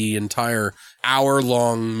as the entire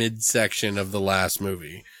hour-long midsection of the last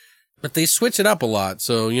movie. But they switch it up a lot.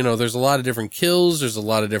 So, there's a lot of different kills. There's a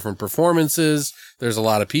lot of different performances. There's a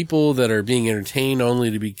lot of people that are being entertained only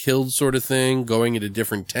to be killed sort of thing, going into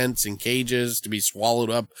different tents and cages to be swallowed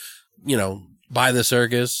up, by the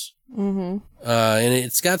circus. Mm-hmm. And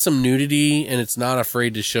it's got some nudity, and it's not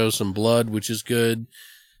afraid to show some blood, which is good.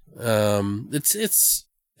 It's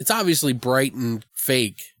obviously bright and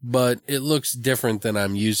fake, but it looks different than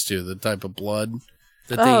I'm used to, the type of blood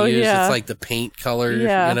that they use. Yeah. It's like the paint color,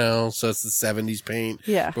 so it's the 70s paint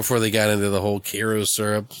before they got into the whole Karo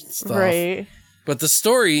syrup stuff. Right. But the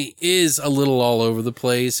story is a little all over the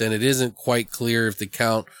place, and it isn't quite clear if the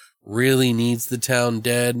Count really needs the town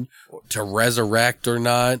dead to resurrect or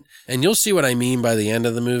not. And you'll see what I mean by the end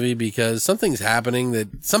of the movie, because something that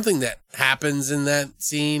happens in that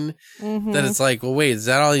scene that it's like, well, wait, is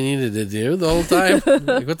that all he needed to do the whole time?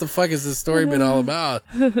 Like, what the fuck has this story been all about?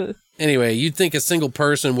 Anyway, you'd think a single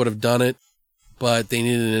person would have done it, but they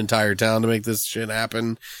needed an entire town to make this shit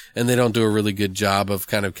happen. And they don't do a really good job of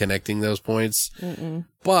kind of connecting those points.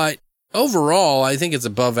 But overall, I think it's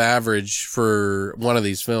above average for one of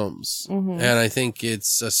these films. And I think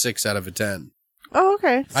it's a 6 out of 10. Oh,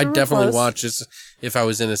 okay. So I'd definitely close. watch this if I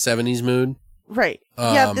was in a 70s mood. Right.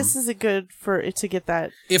 Yeah, this is a good for it to get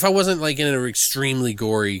that. If I wasn't like in an extremely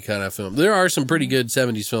gory kind of film. There are some pretty good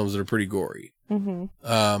 70s films that are pretty gory.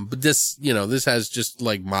 But this, this has just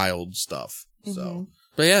like mild stuff. So,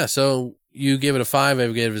 but yeah, so you give it a 5, I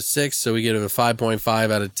gave it a 6, so we give it a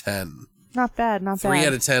 5.5 out of 10. Not bad, not 3 bad.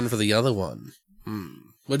 out of 10 for the other one.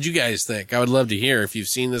 What'd you guys think? I would love to hear if you've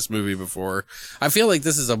seen this movie before. I feel like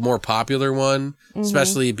this is a more popular one,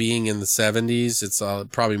 especially being in the 70s. It's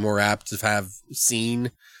probably more apt to have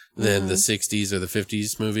seen than the 60s or the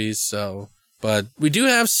 50s movies. So, but we do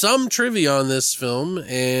have some trivia on this film,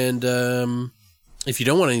 and if you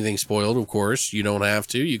don't want anything spoiled, of course, you don't have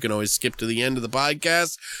to. You can always skip to the end of the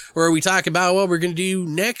podcast where we talk about what we're going to do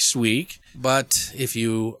next week. But if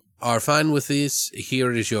you are fine with this,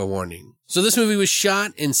 here is your warning. So this movie was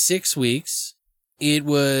shot in 6 weeks. It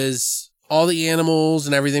was, all the animals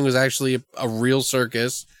and everything was actually a real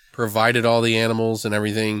circus, provided all the animals and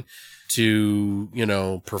everything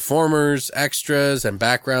to, performers, extras, and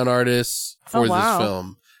background artists for this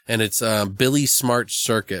film. And it's Billy Smart's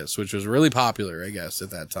Circus, which was really popular, I guess, at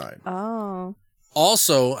that time. Oh.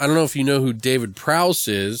 Also, I don't know if you know who David Prowse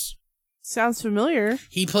is. Sounds familiar.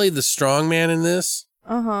 He played the strongman in this.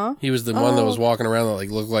 He was the one that was walking around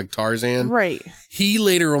that looked like Tarzan. Right. He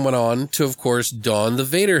later went on to, of course, don the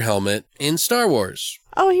Vader helmet in Star Wars.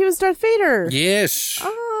 Oh, he was Darth Vader. Yes.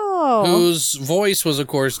 Oh. Whose voice was, of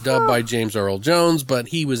course, dubbed by James Earl Jones, but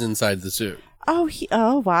he was inside the suit.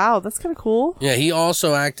 Oh, wow. That's kind of cool. Yeah, he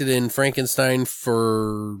also acted in Frankenstein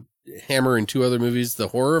for Hammer and 2 other movies, The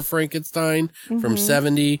Horror of Frankenstein from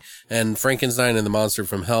 70 and Frankenstein and the Monster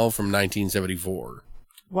from Hell from 1974.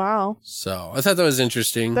 Wow. So I thought that was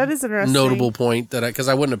interesting. That is interesting. Notable point because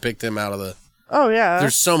I wouldn't have picked him out of the. Oh, yeah.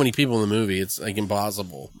 There's so many people in the movie. It's like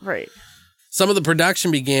impossible. Right. Some of the production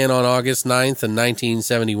began on August 9th in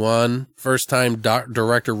 1971. First time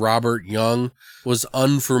director Robert Young was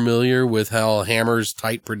unfamiliar with how Hammer's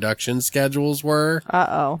tight production schedules were.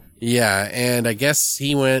 Uh-oh. Yeah, and I guess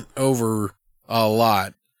he went over a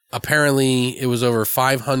lot. Apparently, it was over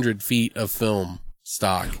 500 feet of film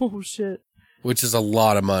stock. Oh, shit. Which is a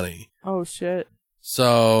lot of money. Oh, shit.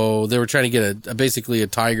 So they were trying to get basically a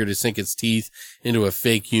tiger to sink its teeth into a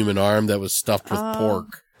fake human arm that was stuffed with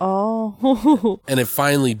pork. Oh. And it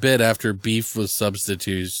finally bit after beef was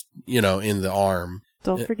substituted, in the arm.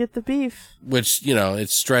 Don't forget the beef. Which, it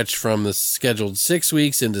stretched from the scheduled 6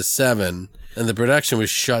 weeks into 7. And the production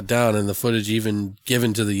was shut down and the footage even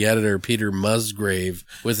given to the editor, Peter Musgrave,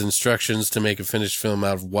 with instructions to make a finished film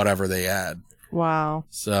out of whatever they had. Wow.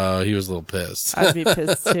 So he was a little pissed. I'd be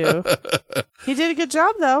pissed too. He did a good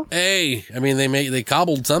job though. Hey, I mean, they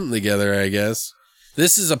cobbled something together, I guess.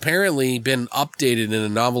 This has apparently been updated in a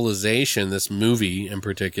novelization, this movie in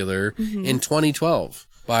particular, in 2012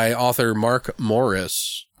 by author Mark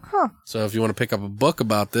Morris. Huh. So if you want to pick up a book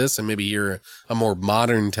about this and maybe hear a more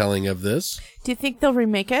modern telling of this. Do you think they'll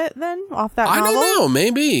remake it then off that novel? I don't know.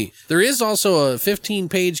 Maybe. There is also a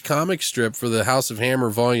 15-page comic strip for the House of Hammer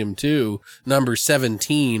Volume 2, number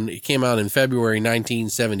 17. It came out in February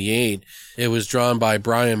 1978. It was drawn by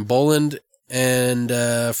Brian Boland and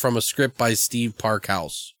from a script by Steve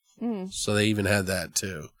Parkhouse. So they even had that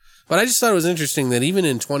too. But I just thought it was interesting that even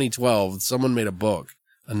in 2012, someone made a book,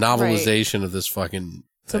 a novelization of this fucking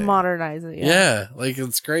to thing. modernize it. Yeah, like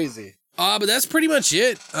it's crazy. But that's pretty much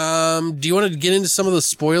it. Do you want to get into some of the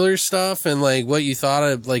spoiler stuff and like what you thought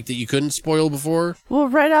of, like, that you couldn't spoil before? Well,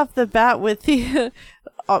 right off the bat with the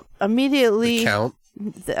immediately The Count.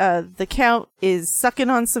 The Count is sucking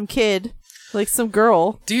on some kid, like some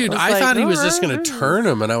girl. Dude, I thought he was just going to turn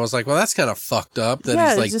him, and I was like, well, that's kind of fucked up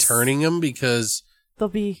that he's like turning him because they'll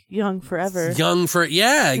be young forever.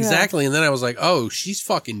 Yeah, exactly. And then I was like, oh, she's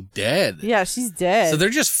fucking dead. Yeah, she's dead. So they're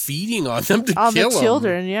just feeding on them to on kill the them.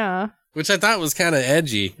 children, yeah. Which I thought was kind of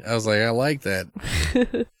edgy. I was like, I like that.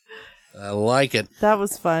 I like it. That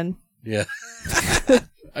was fun. Yeah.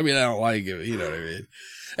 I mean, I don't like it, you know what I mean?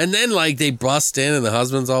 And then, like, they bust in and the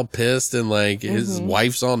husband's all pissed and, like, his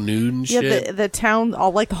wife's all nude and shit. Yeah, the town,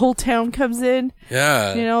 the whole town comes in.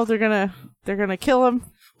 Yeah. You know, they're gonna kill him.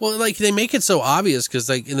 Well, like, they make it so obvious because,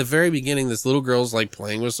 like, in the very beginning, this little girl's, like,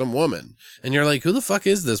 playing with some woman. And you're like, who the fuck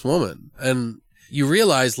is this woman? And you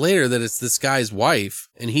realize later that it's this guy's wife,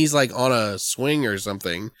 and he's, like, on a swing or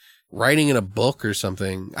something, writing in a book or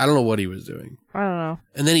something. I don't know what he was doing. I don't know.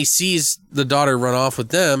 And then he sees the daughter run off with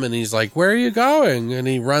them, and he's like, where are you going? And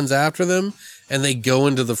he runs after them, and they go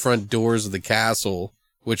into the front doors of the castle,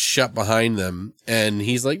 which shut behind them. And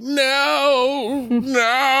he's like, no,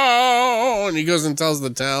 no. And he goes and tells the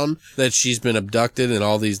town that she's been abducted,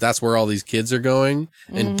 and that's where all these kids are going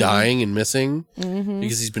and dying and missing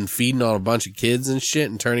because he's been feeding on a bunch of kids and shit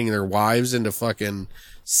and turning their wives into fucking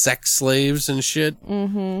sex slaves and shit.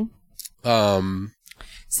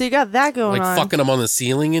 So you got that going like on. Fucking them on the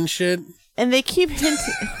ceiling and shit. And they keep hinting.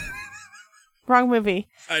 Wrong movie.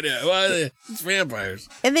 I know. Well, it's vampires.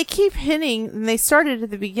 And they keep hinting, and they started at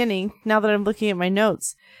the beginning, now that I'm looking at my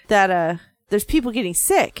notes, that there's people getting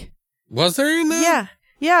sick. Was there in that?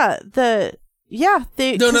 Yeah. No.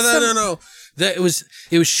 That it was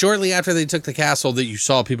shortly after they took the castle that you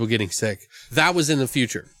saw people getting sick. That was in the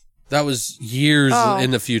future. That was years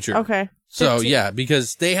in the future. Okay. 15, so,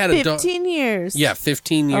 because they had 15 years. Yeah,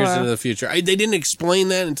 15 years into the future. They didn't explain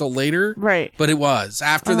that until later. Right. But it was.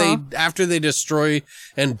 After they destroy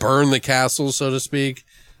and burn the castle, so to speak,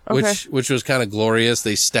 which was kind of glorious.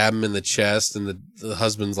 They stab him in the chest, and the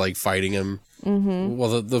husband's, like, fighting him. Mm-hmm.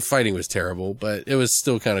 Well, the fighting was terrible, but it was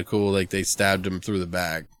still kind of cool. Like, they stabbed him through the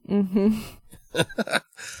back. Mm-hmm.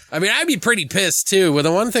 I mean, I'd be pretty pissed, too. Well,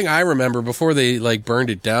 the one thing I remember before they, like, burned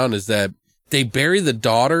it down is that they buried the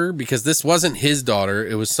daughter because this wasn't his daughter.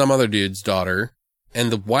 It was some other dude's daughter.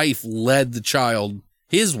 And the wife led the child.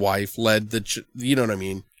 His wife led you know what I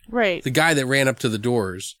mean? Right. The guy that ran up to the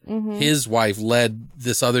doors. Mm-hmm. His wife led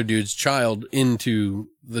this other dude's child into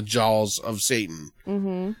the jaws of Satan.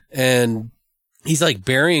 Mm-hmm. And he's like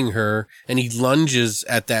burying her, and he lunges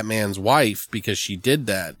at that man's wife because she did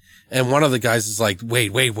that. And one of the guys is like,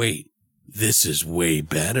 wait. This is way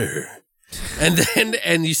better.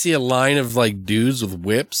 And you see a line of like dudes with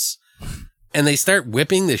whips, and they start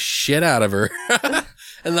whipping the shit out of her.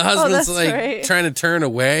 And the husband's trying to turn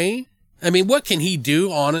away. I mean, what can he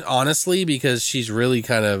do honestly? Because she's really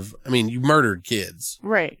kind of, I mean, you murdered kids.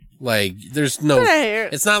 Right. Like, there's no,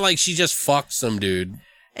 it's not like she just fucked some dude.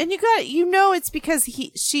 And it's because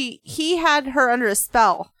he had her under a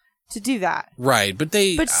spell to do that. Right. But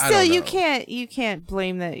still, you can't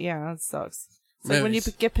blame that. Yeah, it sucks. It's like when you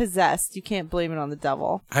get possessed, you can't blame it on the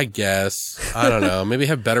devil. I guess. I don't know. Maybe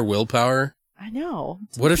have better willpower. I know.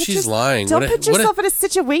 What if she's lying? Don't put yourself in a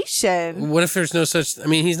situation. What if there's no such... I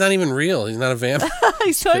mean, he's not even real. He's not a vampire.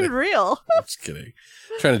 He's not even real. I'm just kidding.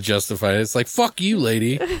 I'm trying to justify it. It's like, fuck you,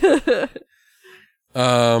 lady.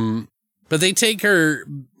 But they take her,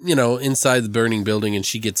 inside the burning building, and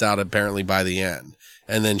she gets out apparently by the end.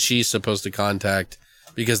 And then she's supposed to contact...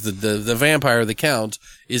 Because the vampire, the Count,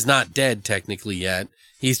 is not dead technically yet.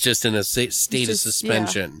 He's just in a state of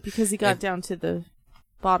suspension. Yeah, because he got down to the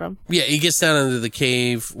bottom. Yeah, he gets down into the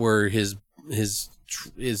cave where his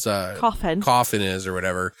coffin is or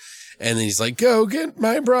whatever. And he's like, go get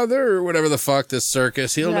my brother or whatever the fuck, this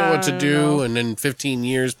circus. He'll know what to do. And then 15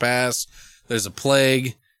 years pass. There's a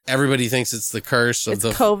plague. Everybody thinks it's the curse of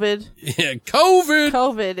COVID. Yeah, COVID.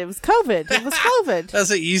 COVID. It was COVID. It was COVID. That's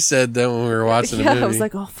what you said then when we were watching the movie. Yeah, I was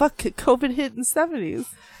like, oh, fuck, COVID hit in the 70s.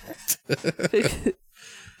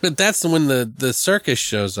 But that's when the circus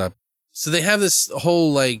shows up. So they have this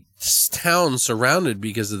whole, like, town surrounded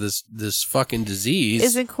because of this fucking disease.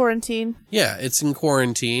 Is in quarantine. Yeah, it's in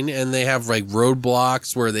quarantine, and they have, like,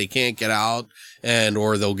 roadblocks where they can't get out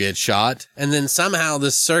or they'll get shot. And then somehow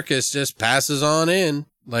this circus just passes on in.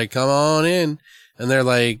 Like, come on in. And they're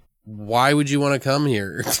like, why would you want to come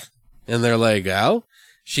here? And they're like, oh,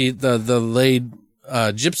 the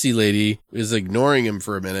gypsy lady is ignoring him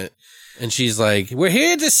for a minute. And she's like, we're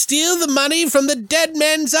here to steal the money from the dead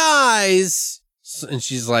men's eyes. and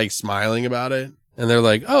she's like smiling about it. And they're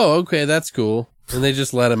like, oh, okay, that's cool. And they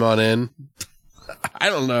just let him on in. I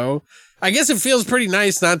don't know. I guess it feels pretty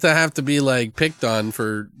nice not to have to be like picked on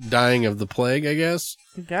for dying of the plague, I guess.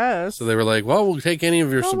 I guess. So they were like, well, we'll take any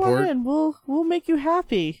of your support. In. We'll make you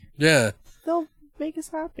happy. Yeah. They'll make us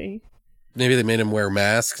happy. Maybe they made him wear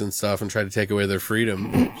masks and stuff and try to take away their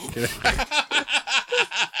freedom.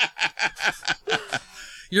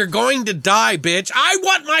 You're going to die, bitch. I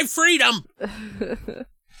want my freedom.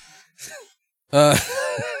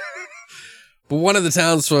 But one of the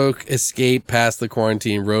townsfolk escaped past the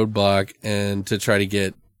quarantine roadblock and to try to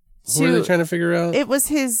get... What were they trying to figure out? It was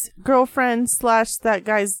his girlfriend / that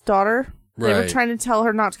guy's daughter. They were trying to tell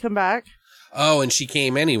her not to come back. Oh, and she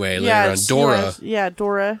came anyway later on. Dora.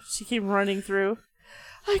 Dora. She came running through.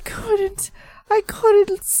 I couldn't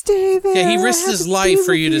stay there. Yeah, he risked his life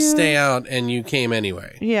for you to stay out, and you came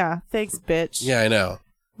anyway. Yeah, thanks, bitch. Yeah, I know.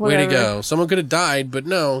 Whatever. Way to go. Someone could have died, but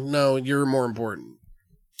no, you're more important.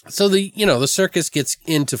 So the circus gets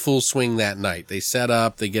into full swing that night. They set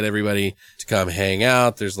up, they get everybody to come hang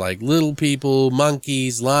out. There's like little people,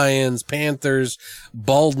 monkeys, lions, panthers,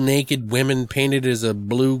 bald naked women painted as a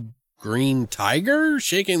blue-green tiger,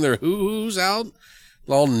 shaking their hoo-hoos out,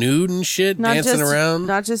 all nude and shit, dancing around.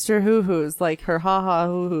 Not just her hoo-hoos, like her ha-ha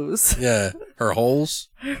hoo-hoos. Yeah, her holes.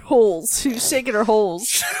 Her holes. She was shaking her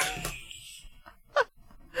holes.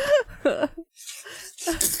 Ew,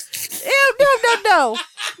 no.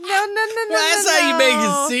 No. Well, that's how you make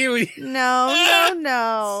it see.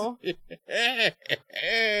 No.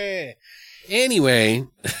 Anyway.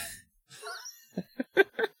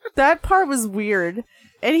 That part was weird.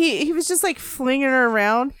 And he was just like flinging her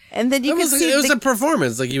around. And then you could see. It was a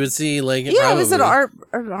performance. Like you would see, like. Yeah, it was an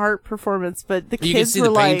art performance, but the you kids could see were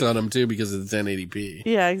the paint like, on them too because of the 1080p.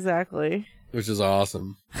 Yeah, exactly. Which is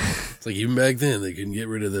awesome. It's like even back then they couldn't get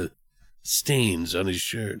rid of the stains on his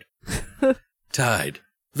shirt. Tide.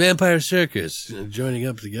 Vampire Circus. Joining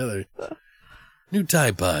up together. New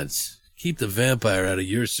Tide Pods. Keep the vampire out of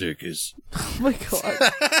your circus. Oh my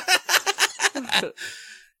god.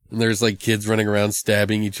 And there's like kids running around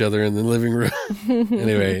stabbing each other in the living room.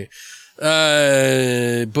 Anyway.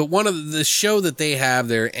 But one of the show that they have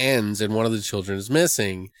there ends and one of the children is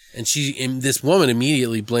missing. And this woman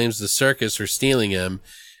immediately blames the circus for stealing him.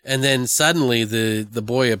 And then suddenly the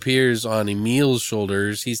boy appears on Emil's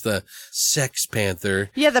shoulders. He's the sex panther.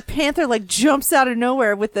 Yeah, the panther like jumps out of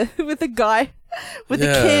nowhere with the guy, with the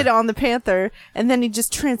kid on the panther, and then he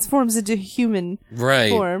just transforms into human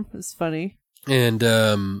form. It's funny. And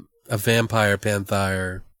a vampire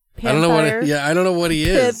panther. I don't know what he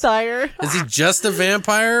is. Panther. Is he just a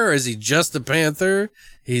vampire or is he just a panther?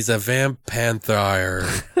 He's a vampanther.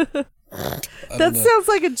 That sounds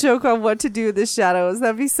like a joke on what to do in the shadows.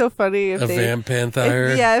 That'd be so funny if they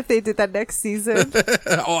vampanther. If they did that next season.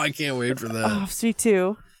 Oh, I can't wait for that. Oh, me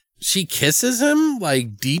too. She kisses him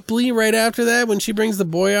like deeply right after that when she brings the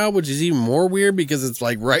boy out, which is even more weird because it's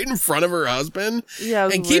like right in front of her husband. Yeah,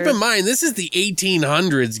 and keep in mind this is the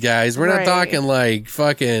 1800s, guys. We're not talking like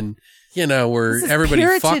fucking, where everybody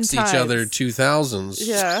fucks each other 2000s.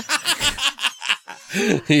 Yeah.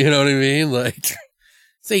 You know what I mean? Like.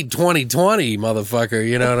 Say 2020,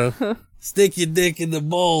 motherfucker, stick your dick in the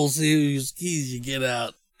bowl, see whose keys you get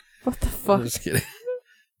out. What the fuck? I'm just kidding.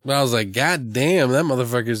 But I was like, God damn, that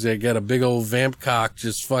motherfucker's got a big old vamp cock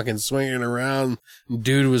just fucking swinging around.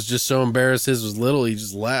 Dude was just so embarrassed his was little, he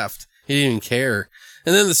just left. He didn't even care.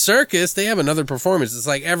 And then the circus, they have another performance. It's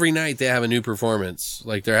like every night they have a new performance.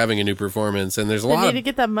 Like they're having a new performance, and there's they need to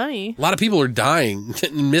get that money. A lot of people are dying,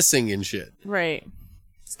 missing and shit. Right.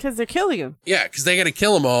 Because they're killing him. Yeah, because they got to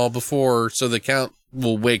kill them all so the count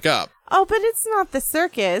will wake up. Oh, but it's not the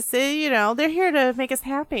circus. They're here to make us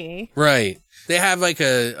happy. Right. They have like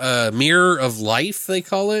a mirror of life, they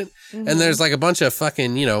call it. Mm-hmm. And there's like a bunch of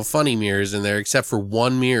fucking, funny mirrors in there, except for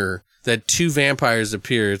one mirror that two vampires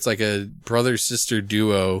appear. It's like a brother-sister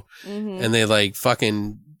duo. Mm-hmm. And they like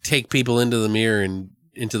fucking take people into the mirror and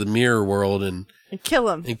into the mirror world and kill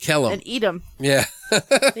them. And kill them. And eat them. Yeah.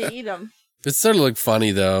 They eat them. It sort of looked funny,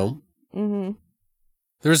 though. Mm-hmm.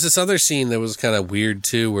 There was this other scene that was kind of weird,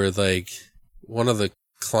 too, where, like, one of the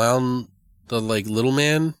little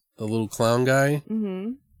man, the little clown guy,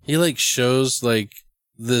 he, like, shows, like,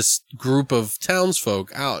 this group of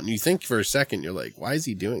townsfolk out, and you think for a second, you're like, why is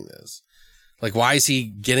he doing this? Like, why is he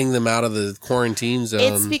getting them out of the quarantine zone?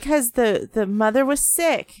 It's because the mother was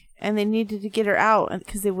sick, and they needed to get her out,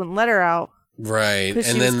 because they wouldn't let her out. Right,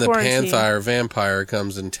 and then the vampire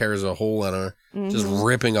comes and tears a hole in her, just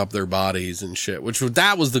ripping up their bodies and shit,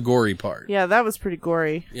 that was the gory part. Yeah, that was pretty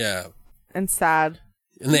gory. Yeah. And sad.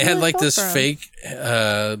 And they had like this for him. fake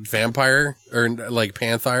vampire or like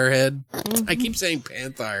panther head. I keep saying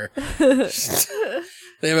panther.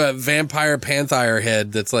 They have a vampire panther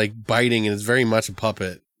head that's like biting and it's very much a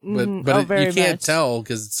puppet. But you can't tell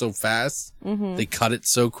because it's so fast. They cut it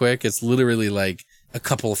so quick. It's literally like a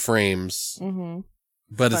couple of frames.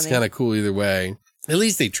 But it's kind of cool either way. At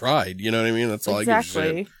least they tried. You know what I mean? That's all I give a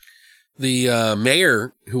shit. The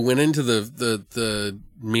mayor who went into the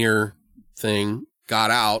mirror thing got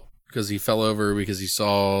out because he fell over because he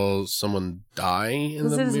saw someone die in the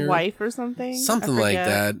mirror. Was it his wife or something? Something like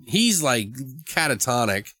that. He's like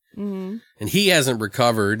catatonic. And he hasn't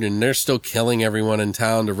recovered, and they're still killing everyone in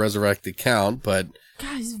town to resurrect the count, but...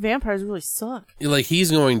 God, these vampires really suck. Like,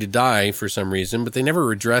 he's going to die for some reason, but they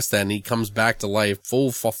never address that, and he comes back to life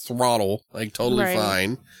full throttle, like totally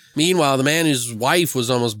fine. Meanwhile, the man whose wife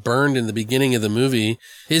was almost burned in the beginning of the movie,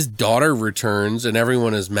 his daughter returns, and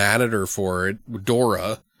everyone is mad at her for it,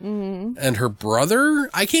 Dora. And her brother?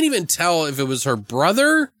 I can't even tell if it was her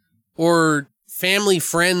brother or... family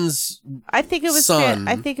friend's I think it was son.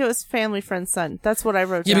 I think it was family friend's son. That's what I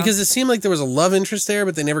wrote Yeah, down. because it seemed like there was a love interest there,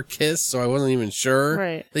 but they never kissed, so I wasn't even sure.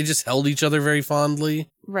 Right. They just held each other very fondly.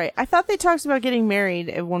 Right. I thought they talked about getting married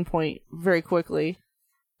at one point very quickly.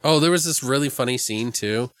 Oh, there was this really funny scene,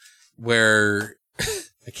 too, where...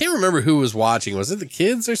 I can't remember who was watching. Was it the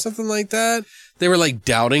kids or something like that? They were, like,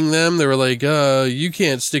 doubting them. They were like, you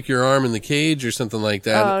can't stick your arm in the cage or something like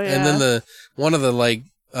that. Oh, yeah. And then one of the, like,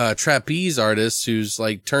 trapeze artists who's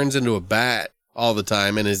like turns into a bat all the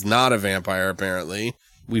time and is not a vampire apparently.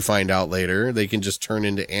 We find out later they can just turn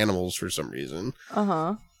into animals for some reason.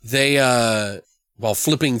 They while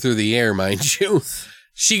flipping through the air, mind you,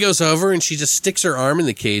 she goes over and she just sticks her arm in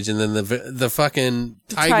the cage, and then the fucking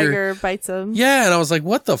tiger bites him. Yeah, and I was like,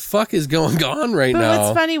 what the fuck is going on right now? But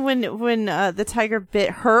it's funny when the tiger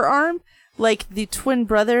bit her arm. Like, the twin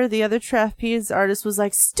brother, the other trapeze artist, was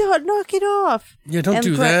like, stop, knock it off. Yeah, don't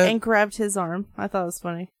do that. And grabbed his arm. I thought it was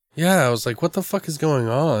funny. Yeah, I was like, what the fuck is going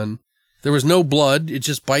on? There was no blood. It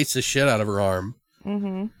just bites the shit out of her arm.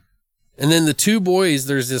 And then the two boys,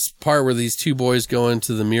 there's this part where these two boys go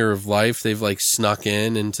into the Mirror of Life. They've, like, snuck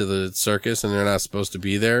into the circus, and they're not supposed to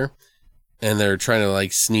be there. And they're trying to,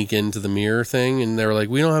 like, sneak into the mirror thing. And they're like,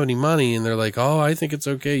 we don't have any money. And they're like, oh, I think it's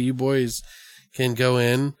okay. You boys can go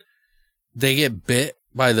in. They get bit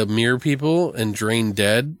by the mirror people and drain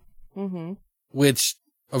dead, which,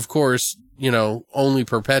 of course, only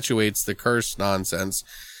perpetuates the curse nonsense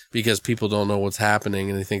because people don't know what's happening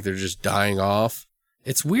and they think they're just dying off.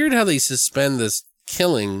 It's weird how they suspend this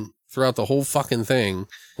killing throughout the whole fucking thing.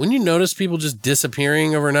 When you notice people just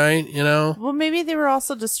disappearing overnight, Well, maybe they were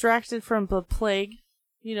also distracted from the plague,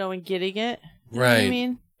 and getting it. You know what I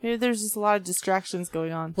mean? Maybe there's just a lot of distractions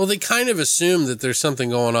going on. Well, they kind of assume that there's something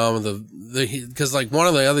going on with because like one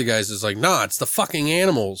of the other guys is like, nah, it's the fucking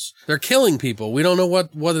animals. They're killing people. We don't know what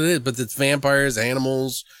it is, but it's vampires,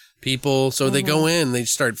 animals, people. So they go in, they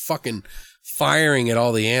start fucking firing at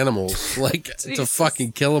all the animals, like to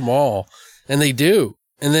fucking kill them all. And they do.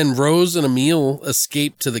 And then Rose and Emil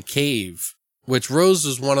escape to the cave, which Rose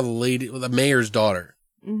was one of the mayor's daughter.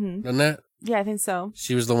 Doesn't that? Yeah, I think so.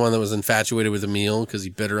 She was the one that was infatuated with Emil because he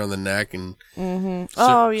bit her on the neck and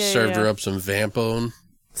served her up some vampone.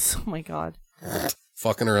 Oh, my God.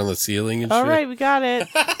 Fucking her on the ceiling and shit. All right, we got it.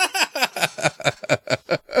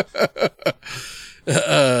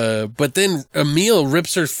 But then Emil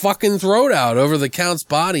rips her fucking throat out over the Count's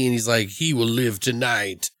body, and he's like, he will live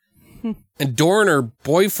tonight. And Dora and her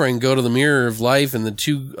boyfriend go to the Mirror of Life, and the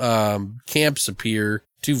two camps appear,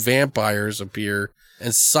 two vampires appear,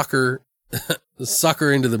 and suck her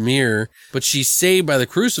into the mirror, but she's saved by the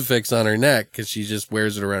crucifix on her neck because she just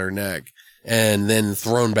wears it around her neck, and then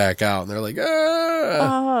thrown back out. And they're like,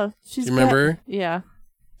 ah! She's you remember? Yeah.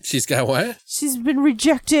 She's got what? She's been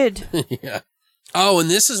rejected. Yeah. Oh, and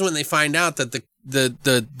this is when they find out that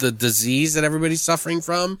the disease that everybody's suffering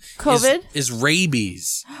from COVID is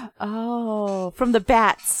rabies. Oh, from the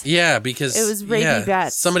bats. Yeah, because it was rabies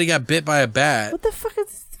bats. Somebody got bit by a bat. What the fuck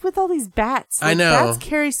is with all these bats? I know. Bats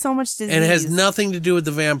carry so much disease. And it has nothing to do with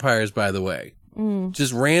the vampires, by the way.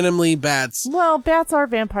 Just randomly bats. Well, bats are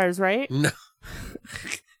vampires, right? No.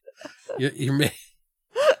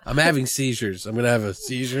 I'm having seizures. I'm going to have a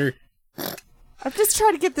seizure. I'm just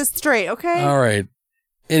trying to get this straight, okay? All right.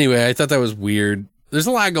 Anyway, I thought that was weird. There's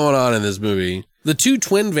a lot going on in this movie. The two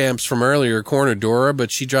twin vamps from earlier corner Dora, but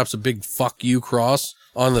she drops a big fuck you cross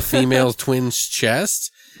on the female twin's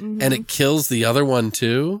chest, and it kills the other one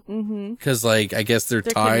too. Because, like, I guess they're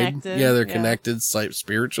tied. Connected. Yeah, they're connected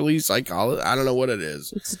spiritually, psychology. I don't know what it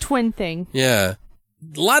is. It's a twin thing. Yeah.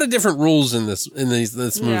 A lot of different rules in this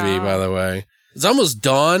movie, by the way. It's almost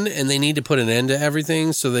dawn and they need to put an end to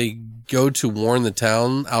everything. So they go to warn the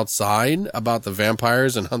town outside about the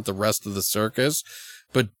vampires and hunt the rest of the circus.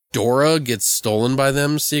 But Dora gets stolen by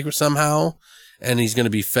them somehow. And he's going to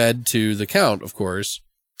be fed to the Count, of course.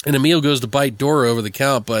 And Emil goes to bite Dora over the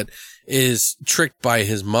Count, but is tricked by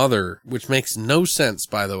his mother, which makes no sense,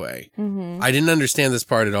 by the way. I didn't understand this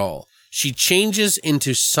part at all. She changes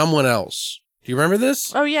into someone else. Do you remember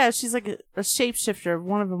this? Oh, yeah. She's like a shapeshifter.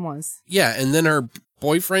 One of them was. Yeah. And then her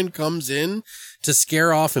boyfriend comes in to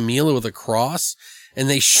scare off Emil with a cross, and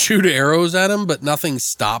they shoot arrows at him, but nothing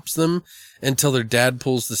stops them until their dad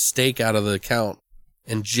pulls the stake out of the Count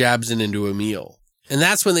and jabs it into Emil. And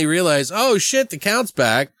that's when they realize, oh shit, the Count's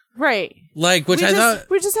back. Right. Like, which I thought.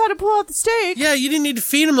 We just had to pull out the stake. Yeah, you didn't need to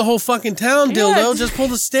feed him the whole fucking town, dildo. Just pull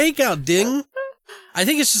the stake out, ding. I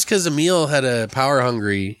think it's just because Emil had a power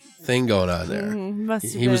hungry thing going on there.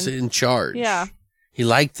 He was in charge. Yeah. He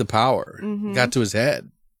liked the power. Got to his head.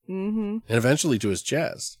 And eventually to his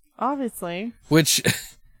chest. Obviously. Which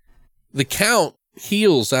the Count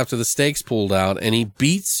heals after the stake's pulled out, and he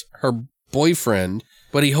beats her boyfriend,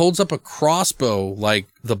 but he holds up a crossbow, like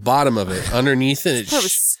the bottom of it, underneath it. That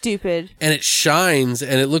was stupid. And it shines,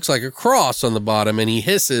 and it looks like a cross on the bottom, and he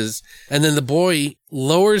hisses, and then the boy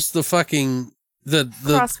lowers the fucking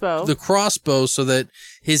the crossbow so that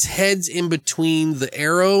his head's in between the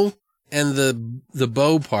arrow and the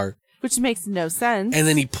bow part. Which makes no sense. And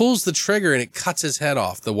then he pulls the trigger and it cuts his head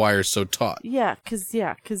off. The wire's so taut. Yeah,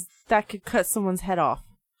 because that could cut someone's head off.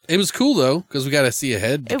 It was cool, though, because we got to see a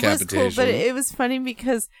head decapitation. It was cool, but it was funny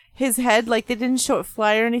because his head, like, they didn't show it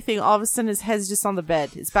fly or anything. All of a sudden, his head's just on the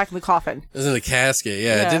bed. It's back in the coffin. It was in the casket,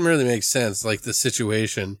 yeah. It didn't really make sense, like, the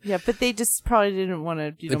situation. Yeah, but they just probably didn't want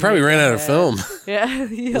to... They probably ran out of film. Yeah.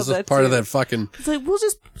 This was part of that fucking... It's like, we'll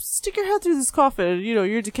just stick your head through this coffin,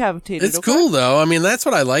 you're decapitated. It's cool, though. I mean, that's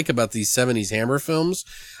what I like about these 70s Hammer films.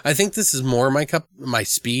 I think this is more my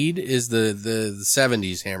speed is the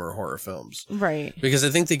 70s Hammer horror films. Right. Because I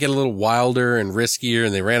think they get a little wilder and riskier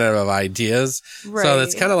and they ran out of ideas. Right. So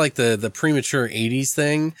that's kind of like the premature 80s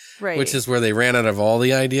thing, right. Which is where they ran out of all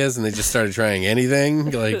the ideas and they just started trying anything,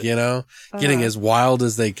 like, getting as wild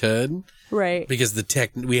as they could. Right. Because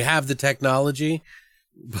we have the technology,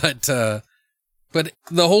 but the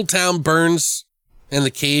whole town burns and the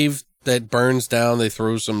cave that burns down, they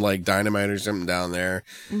throw some like dynamite or something down there.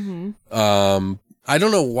 I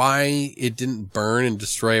don't know why it didn't burn and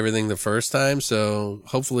destroy everything the first time, so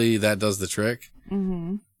hopefully that does the trick.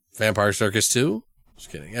 Vampire Circus 2?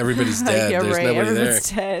 Just kidding. Everybody's dead. Yeah, There's right. nobody Everyone's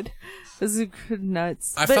there. dead. This is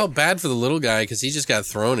nuts. I felt bad for the little guy because he just got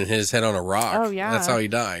thrown and hit his head on a rock. Oh, yeah. That's how he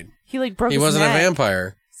died. He like broke He his wasn't neck. a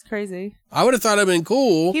vampire. It's crazy. I would have thought it'd been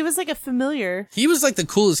cool. He was like a familiar. He was like the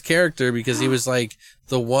coolest character because he was like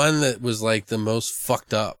the one that was like the most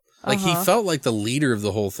fucked up. Like he felt like the leader of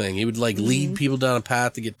the whole thing. He would like lead people down a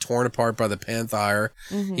path to get torn apart by the Panthire.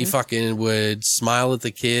 He fucking would smile at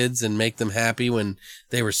the kids and make them happy when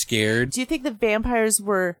they were scared. Do you think the vampires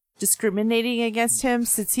were discriminating against him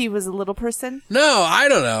since he was a little person? No, I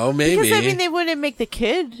don't know. Maybe. Because, I mean, they wouldn't make the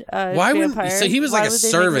kid why vampire. wouldn't? So he was like a would they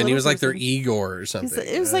make servant. He was little like their person? Igor or something.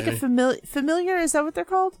 It was like a familiar. Is that what they're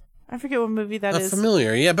called? I forget what movie that is.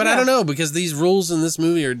 Familiar, yeah. But I don't know because these rules in this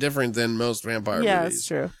movie are different than most vampire movies. Yeah, that's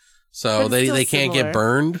true. So But it's they still can't similar. get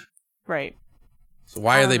burned. Right. So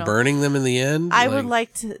why I are don't they know. burning them in the end? I would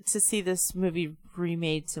like to see this movie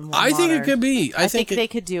remade to more I think it modern. could be. I think they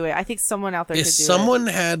could do it. I think someone out there if could do someone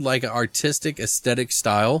had like an artistic aesthetic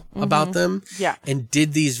style about them Yeah. and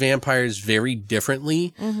did these vampires very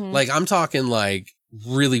differently, like I'm talking like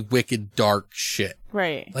really wicked dark shit. it.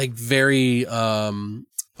 Right. Like very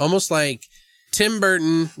almost like Tim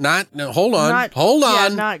Burton, hold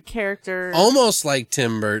on. Not character. Almost like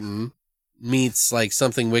Tim Burton meets like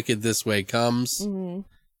Something Wicked This Way Comes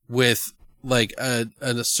with like a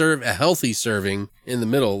healthy serving in the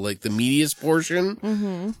middle, like the meatiest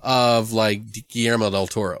portion of like Guillermo del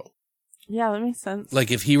Toro. Yeah, that makes sense. Like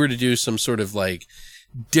if he were to do some sort of like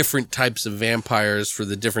different types of vampires for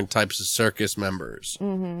the different types of circus members.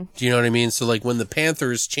 Do you know what I mean? So like when the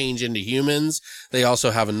Panthers change into humans, they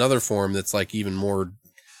also have another form that's like even more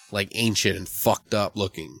like ancient and fucked up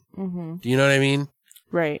looking. Do you know what I mean?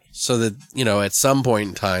 Right. So that, at some point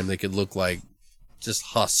in time they could look like just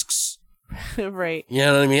husks. Right. You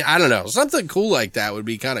know what I mean? I don't know. Something cool like that would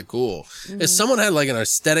be kind of cool. If someone had like an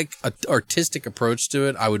artistic approach to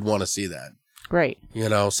it, I would want to see that. Right.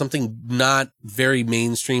 Something not very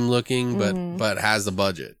mainstream looking, but has the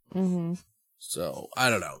budget. So I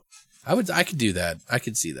don't know. I could do that. I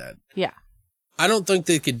could see that. Yeah. I don't think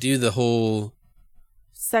they could do the whole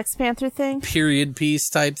Sex Panther thing? period piece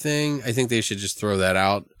type thing. I think they should just throw that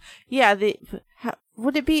out. Yeah, how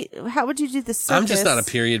would you do the circus? I'm just not a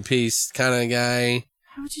period piece kind of guy.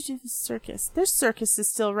 How would you do the circus? There's circuses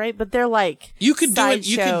still, right? But they're like You could do it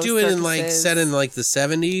circuses. in like set in like the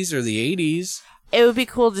 70s or the 80s. It would be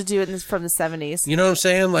cool to do it from the 70s. You know what I'm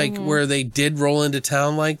saying? Like where they did roll into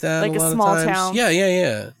town like that. Like a lot small of times. town.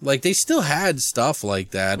 Yeah. Like they still had stuff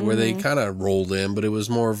like that where they kind of rolled in, but it was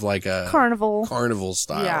more of like a carnival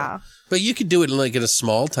style. Yeah. But you could do it in a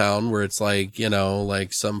small town where it's like,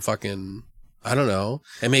 like some fucking, I don't know.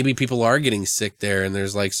 And maybe people are getting sick there and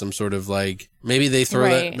there's like some sort of like, maybe they throw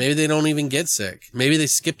that, maybe they don't even get sick. Maybe they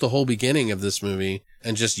skip the whole beginning of this movie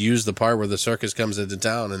and just use the part where the circus comes into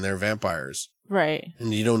town and they're vampires. Right.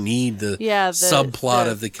 And you don't need the subplot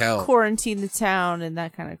of the count. Quarantine the town and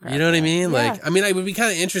that kind of crap. You know what I mean? Yeah. It would be kind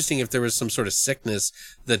of interesting if there was some sort of sickness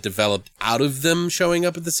that developed out of them showing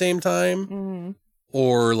up at the same time. Mm-hmm.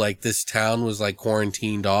 Or like this town was like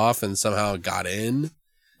quarantined off and somehow it got in.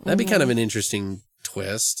 That'd be kind of an interesting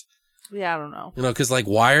twist. Yeah, I don't know. Because like,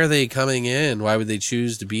 why are they coming in? Why would they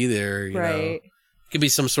choose to be there? You know? It could be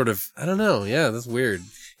some sort of, I don't know. Yeah, that's weird.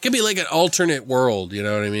 It could be like an alternate world, you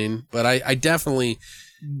know what I mean? But I definitely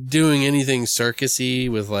doing anything circusy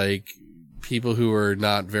with like people who are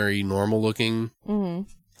not very normal looking,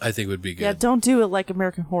 I think would be good. Yeah, don't do it like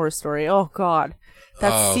American Horror Story. Oh, God.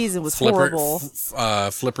 That season was horrible.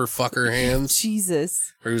 Flipper fucker hands. Jesus.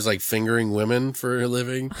 Where he was like fingering women for a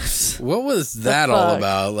living. What was that all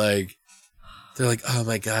about? Like, they're like, oh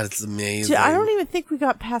my God, it's amazing. Dude, I don't even think we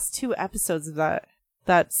got past 2 episodes of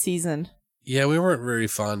that season. Yeah, we weren't very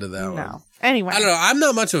fond of that one. No. Anyway. I don't know. I'm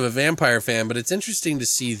not much of a vampire fan, but it's interesting to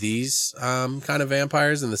see these kind of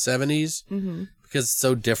vampires in the 70s because it's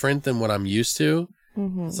so different than what I'm used to.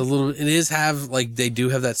 Mm-hmm. They do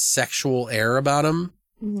have that sexual air about them,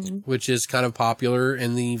 which is kind of popular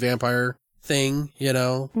in the vampire thing,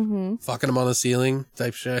 fucking them on the ceiling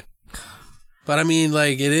type shit. But I mean,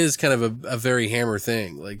 like, it is kind of a very Hammer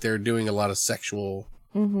thing. Like, they're doing a lot of sexual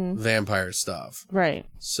vampire stuff. Right.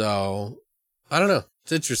 So, I don't know.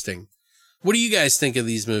 It's interesting. What do you guys think of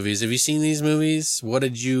these movies? Have you seen these movies? What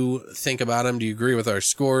did you think about them? Do you agree with our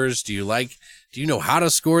scores? Do you know how to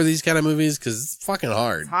score these kind of movies? Because it's fucking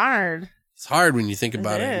hard. It's hard when you think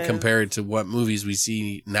about it and compare it to what movies we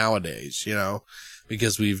see nowadays,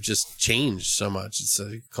 because we've just changed so much. It's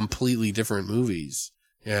completely different movies,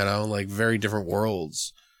 like very different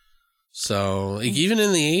worlds. So like, even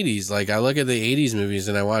in the 80s, like I look at the 80s movies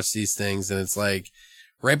and I watch these things and it's like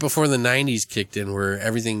right before the 90s kicked in where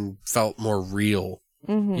everything felt more real.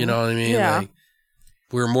 Mm-hmm. You know what I mean? Yeah. Like,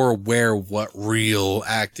 we were more aware of what real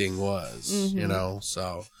acting was,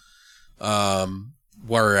 so,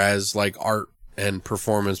 whereas like art and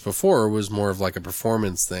performance before was more of like a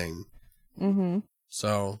performance thing. Mm-hmm.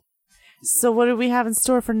 So what do we have in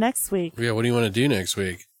store for next week? Yeah. What do you want to do next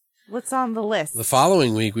week? What's on the list? The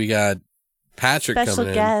following week, we got Patrick coming in.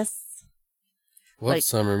 Special guests. What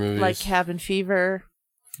summer movies? Like Cabin Fever.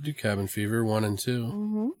 Do Cabin Fever 1 and 2.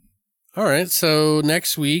 Mm-hmm. All right. So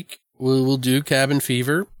next week, we will do Cabin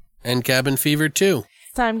Fever and Cabin Fever 2.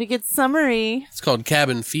 It's time to get summary. It's called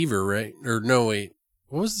Cabin Fever, right? Or no, wait.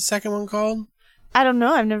 What was the second one called? I don't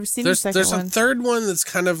know. I've never seen the second one. There's a third one that's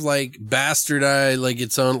kind of like bastardized, like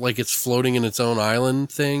its own, like it's floating in its own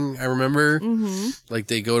island thing. I remember, like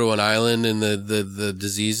they go to an island and the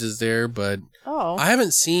disease is there, but I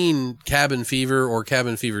haven't seen Cabin Fever or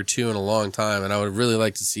Cabin Fever 2 in a long time, and I would really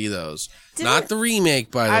like to see those. Not the remake,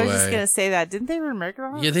 by the way. I was just gonna say that. Didn't they remake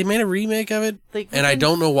it? Yeah, they made a remake of it, and I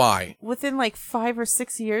don't know why. Within like 5 or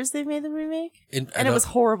 6 years, they made the remake, and it was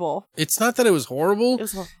horrible. It's not that it was horrible. It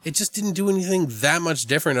was horrible. It just didn't do anything that much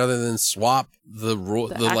different other than swap the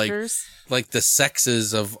actors? like the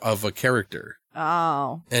sexes of a character.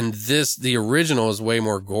 Oh. And the original is way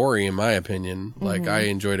more gory in my opinion. Like I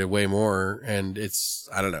enjoyed it way more, and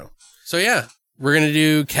I don't know. So yeah, we're going to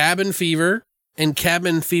do Cabin Fever and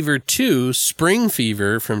Cabin Fever 2 Spring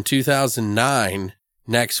Fever from 2009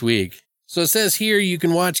 next week. So it says here you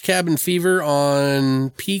can watch Cabin Fever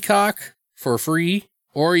on Peacock for free,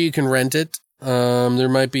 or you can rent it. There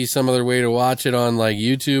might be some other way to watch it on like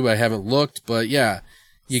YouTube. I haven't looked, but yeah,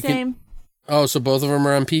 you can. Oh, so both of them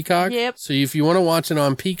are on Peacock? Yep. So if you want to watch it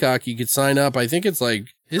on Peacock, you could sign up. I think it's like,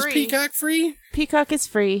 is Peacock free? Peacock is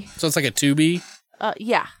free. So it's like a Tubi?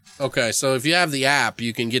 Yeah. Okay, so if you have the app,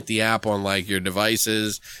 you can get the app on like your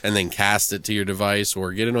devices and then cast it to your device,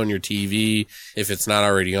 or get it on your TV if it's not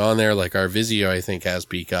already on there. Like our Vizio, I think, has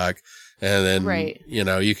Peacock. And then, Right. you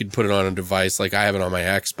know, you could put it on a device like I have it on my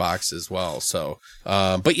Xbox as well. So,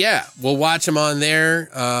 but yeah, we'll watch them on there.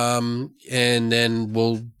 And then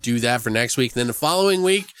we'll do that for next week. Then the following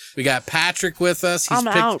week, we got Patrick with us. I'm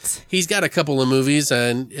out. He's got a couple of movies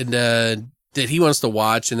and that he wants to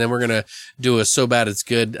watch. And then we're going to do a So Bad It's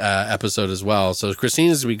Good, episode as well. So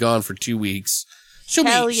Christina's going to be gone for 2 weeks. She'll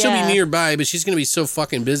be nearby, but she's going to be so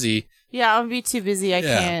fucking busy. Yeah, I'll be too busy. I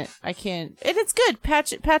can't. And it's good.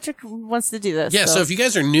 Patrick wants to do this. Yeah, so if you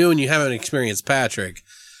guys are new and you haven't experienced Patrick,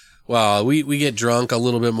 well, we get drunk a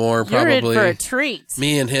little bit more, probably. You're in for a treat.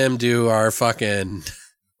 Me and him do our fucking,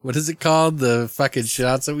 what is it called? The fucking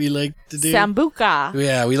shots that we like to do? Sambuca.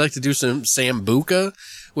 Yeah, we like to do some Sambuca,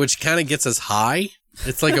 which kind of gets us high.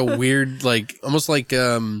 It's like a weird, like, almost like,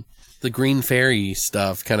 the Green Fairy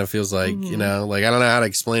stuff kind of feels like, you know, like, I don't know how to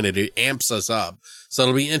explain it. It amps us up. So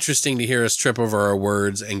it'll be interesting to hear us trip over our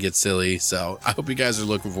words and get silly. So I hope you guys are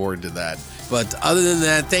looking forward to that. But other than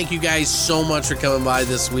that, thank you guys so much for coming by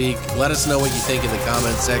this week. Let us know what you think in the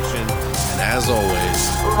comment section. And as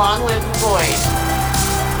always, Long live the void.